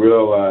think they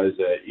realize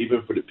that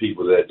even for the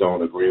people that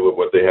don't agree with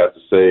what they have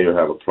to say or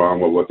have a problem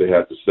with what they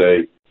have to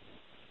say,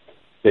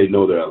 they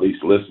know they're at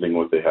least listening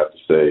what they have to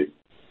say.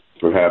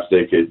 Perhaps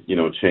they could,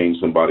 change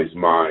somebody's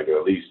mind, or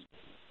at least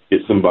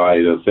get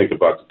somebody to think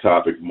about the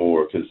topic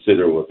more,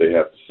 consider what they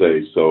have to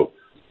say. So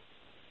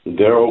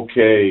they're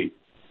okay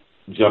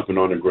jumping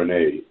on a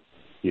grenade,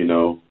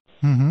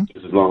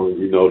 just as long as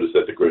you notice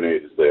that the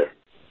grenade is there.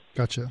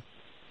 Gotcha.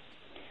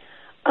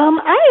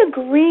 I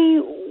agree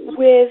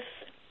with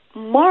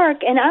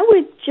Marc, and I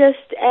would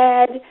just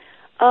add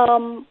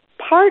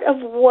part of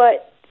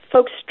what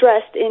folks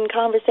stressed in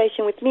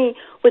conversation with me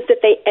was that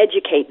they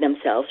educate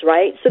themselves,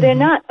 right? So they're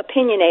not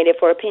opinionated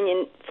for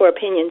opinion's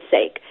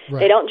sake. Right.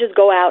 They don't just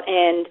go out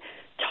and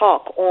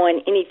talk on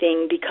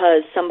anything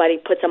because somebody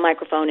puts a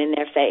microphone in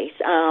their face.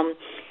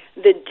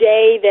 The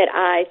day that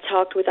I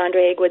talked with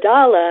Andre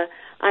Iguodala,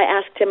 I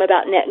asked him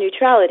about net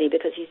neutrality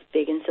because he's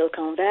big in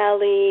Silicon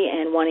Valley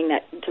and wanting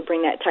to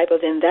bring that type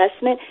of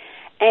investment.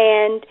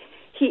 And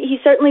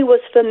he certainly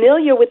was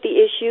familiar with the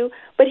issue,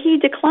 but he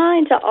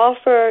declined to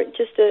offer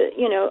just a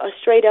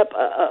straight up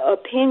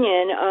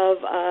opinion of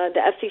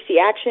the FCC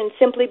action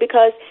simply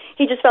because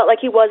he just felt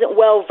like he wasn't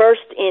well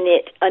versed in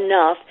it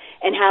enough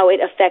and how it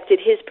affected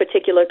his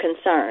particular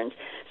concerns.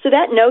 So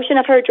that notion,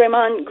 I've heard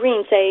Draymond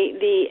Green say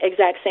the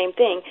exact same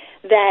thing,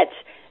 that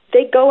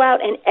they go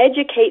out and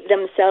educate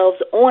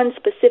themselves on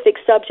specific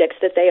subjects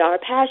that they are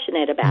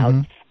passionate about.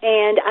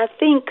 And I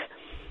think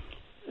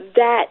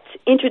that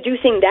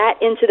introducing that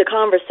into the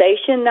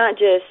conversation, not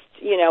just,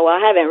 I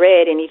haven't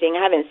read anything,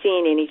 I haven't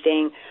seen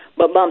anything,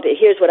 but bump it,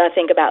 here's what I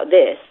think about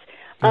this.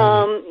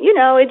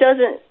 It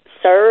doesn't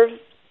serve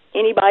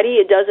anybody.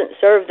 It doesn't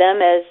serve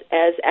them as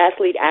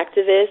athlete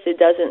activists. It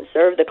doesn't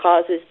serve the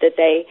causes that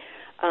they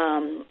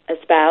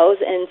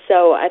espouse. And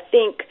so I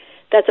think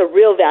that's a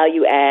real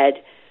value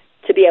add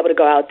to be able to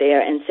go out there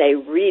and say,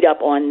 read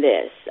up on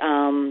this.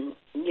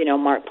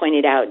 Marc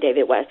pointed out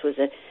David West was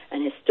an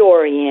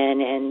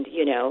historian, and,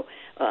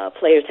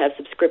 players have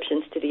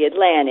subscriptions to the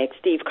Atlantic.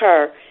 Steve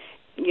Kerr,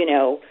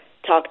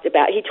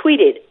 he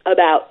tweeted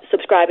about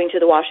subscribing to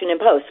the Washington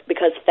Post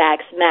because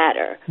facts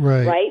matter,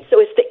 right? So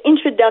it's the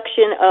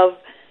introduction of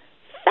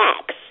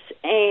facts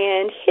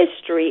and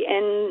history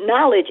and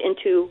knowledge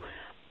into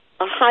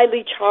a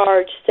highly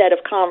charged set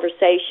of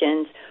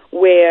conversations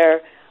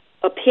where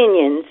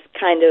opinions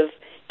kind of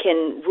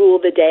can rule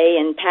the day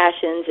and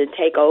passions and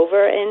take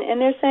over.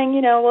 And they're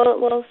saying,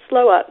 well,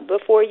 slow up.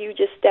 Before you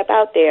just step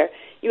out there,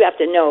 you have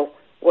to know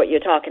what you're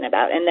talking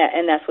about. And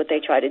that's what they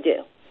try to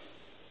do.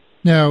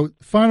 Now,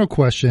 final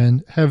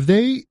question.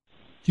 Do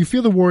you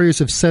feel the Warriors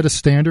have set a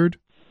standard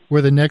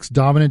where the next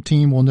dominant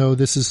team will know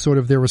this is sort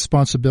of their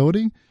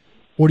responsibility?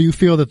 Or do you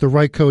feel that the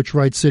right coach,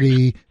 right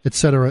city, et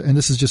cetera, and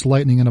this is just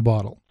lightning in a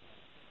bottle?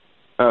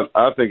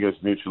 I think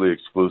it's mutually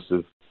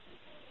exclusive.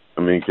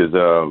 I mean, because,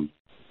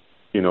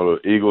 the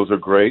Eagles are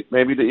great.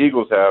 Maybe the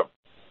Eagles have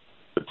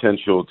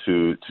potential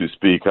to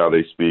speak how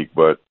they speak,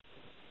 but,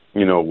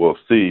 we'll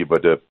see.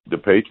 But the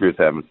Patriots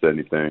haven't said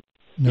anything.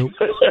 Nope.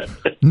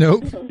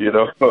 Nope.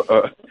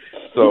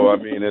 So, I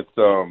mean, it's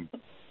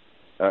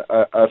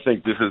I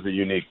think this is a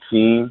unique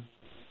team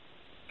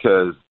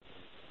because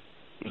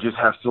you just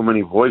have so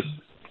many voices,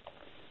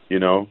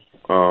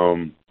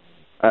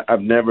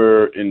 I've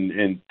never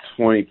in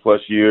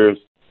 20-plus years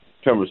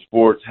covered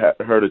sports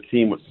heard a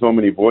team with so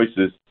many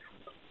voices.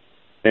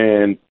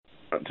 And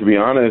to be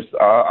honest,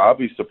 I'll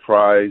be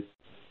surprised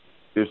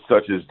if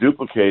such is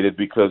duplicated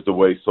because the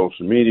way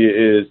social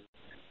media is,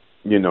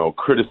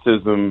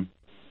 criticism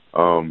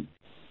from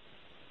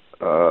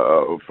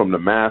the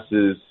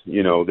masses,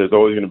 there's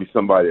always going to be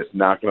somebody that's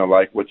not going to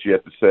like what you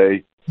have to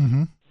say.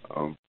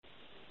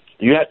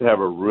 You have to have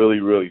a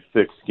really, really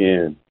thick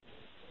skin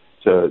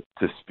to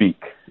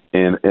speak.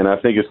 And I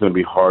think it's going to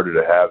be harder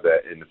to have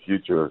that in the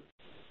future.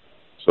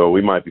 So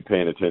we might be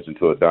paying attention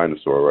to a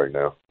dinosaur right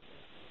now.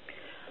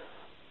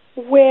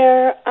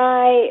 Where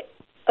I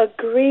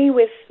agree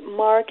with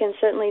Marc and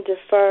certainly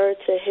defer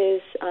to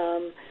his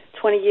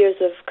 20 years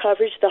of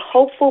coverage, the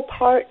hopeful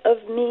part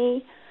of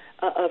me,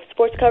 of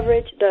sports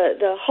coverage,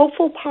 the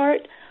hopeful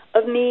part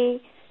of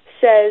me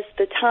says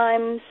the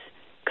times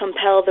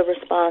compel the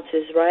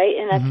responses, right?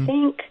 And I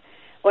think,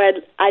 or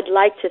I'd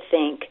like to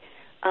think,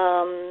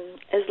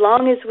 as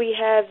long as we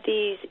have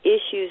these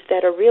issues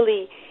that are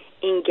really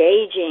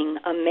engaging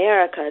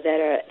America,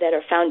 that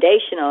are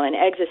foundational and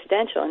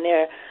existential, and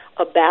they're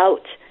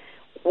about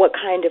what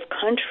kind of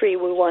country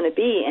we want to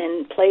be,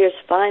 and players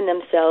find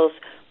themselves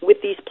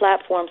with these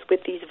platforms,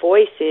 with these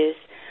voices,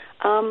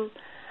 I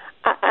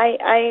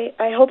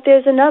hope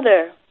there's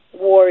another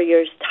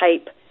Warriors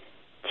type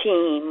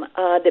team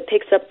that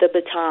picks up the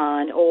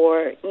baton,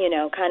 or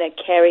kind of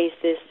carries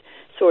this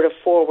sort of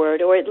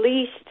forward, or at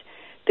least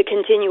the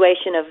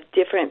continuation of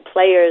different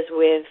players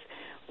with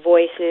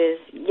voices.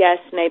 Yes,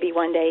 maybe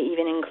one day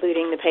even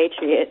including the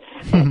Patriots.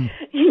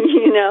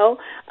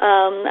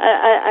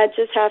 I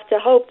just have to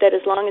hope that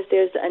as long as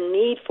there's a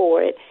need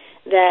for it,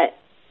 that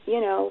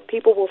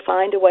people will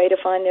find a way to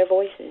find their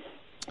voices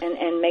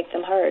and make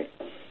them heard.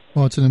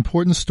 Well, it's an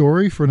important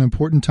story for an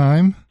important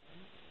time.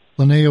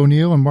 Lonnae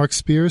O'Neal and Marc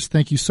Spears,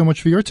 thank you so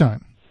much for your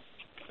time.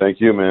 Thank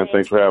you, man.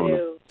 Thanks for having me.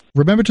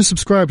 Remember to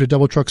subscribe to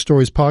Double Truck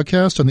Stories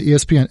podcast on the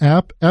ESPN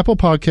app, Apple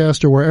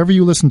Podcast, or wherever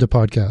you listen to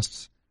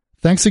podcasts.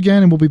 Thanks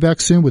again, and we'll be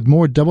back soon with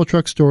more Double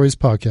Truck Stories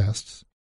podcasts.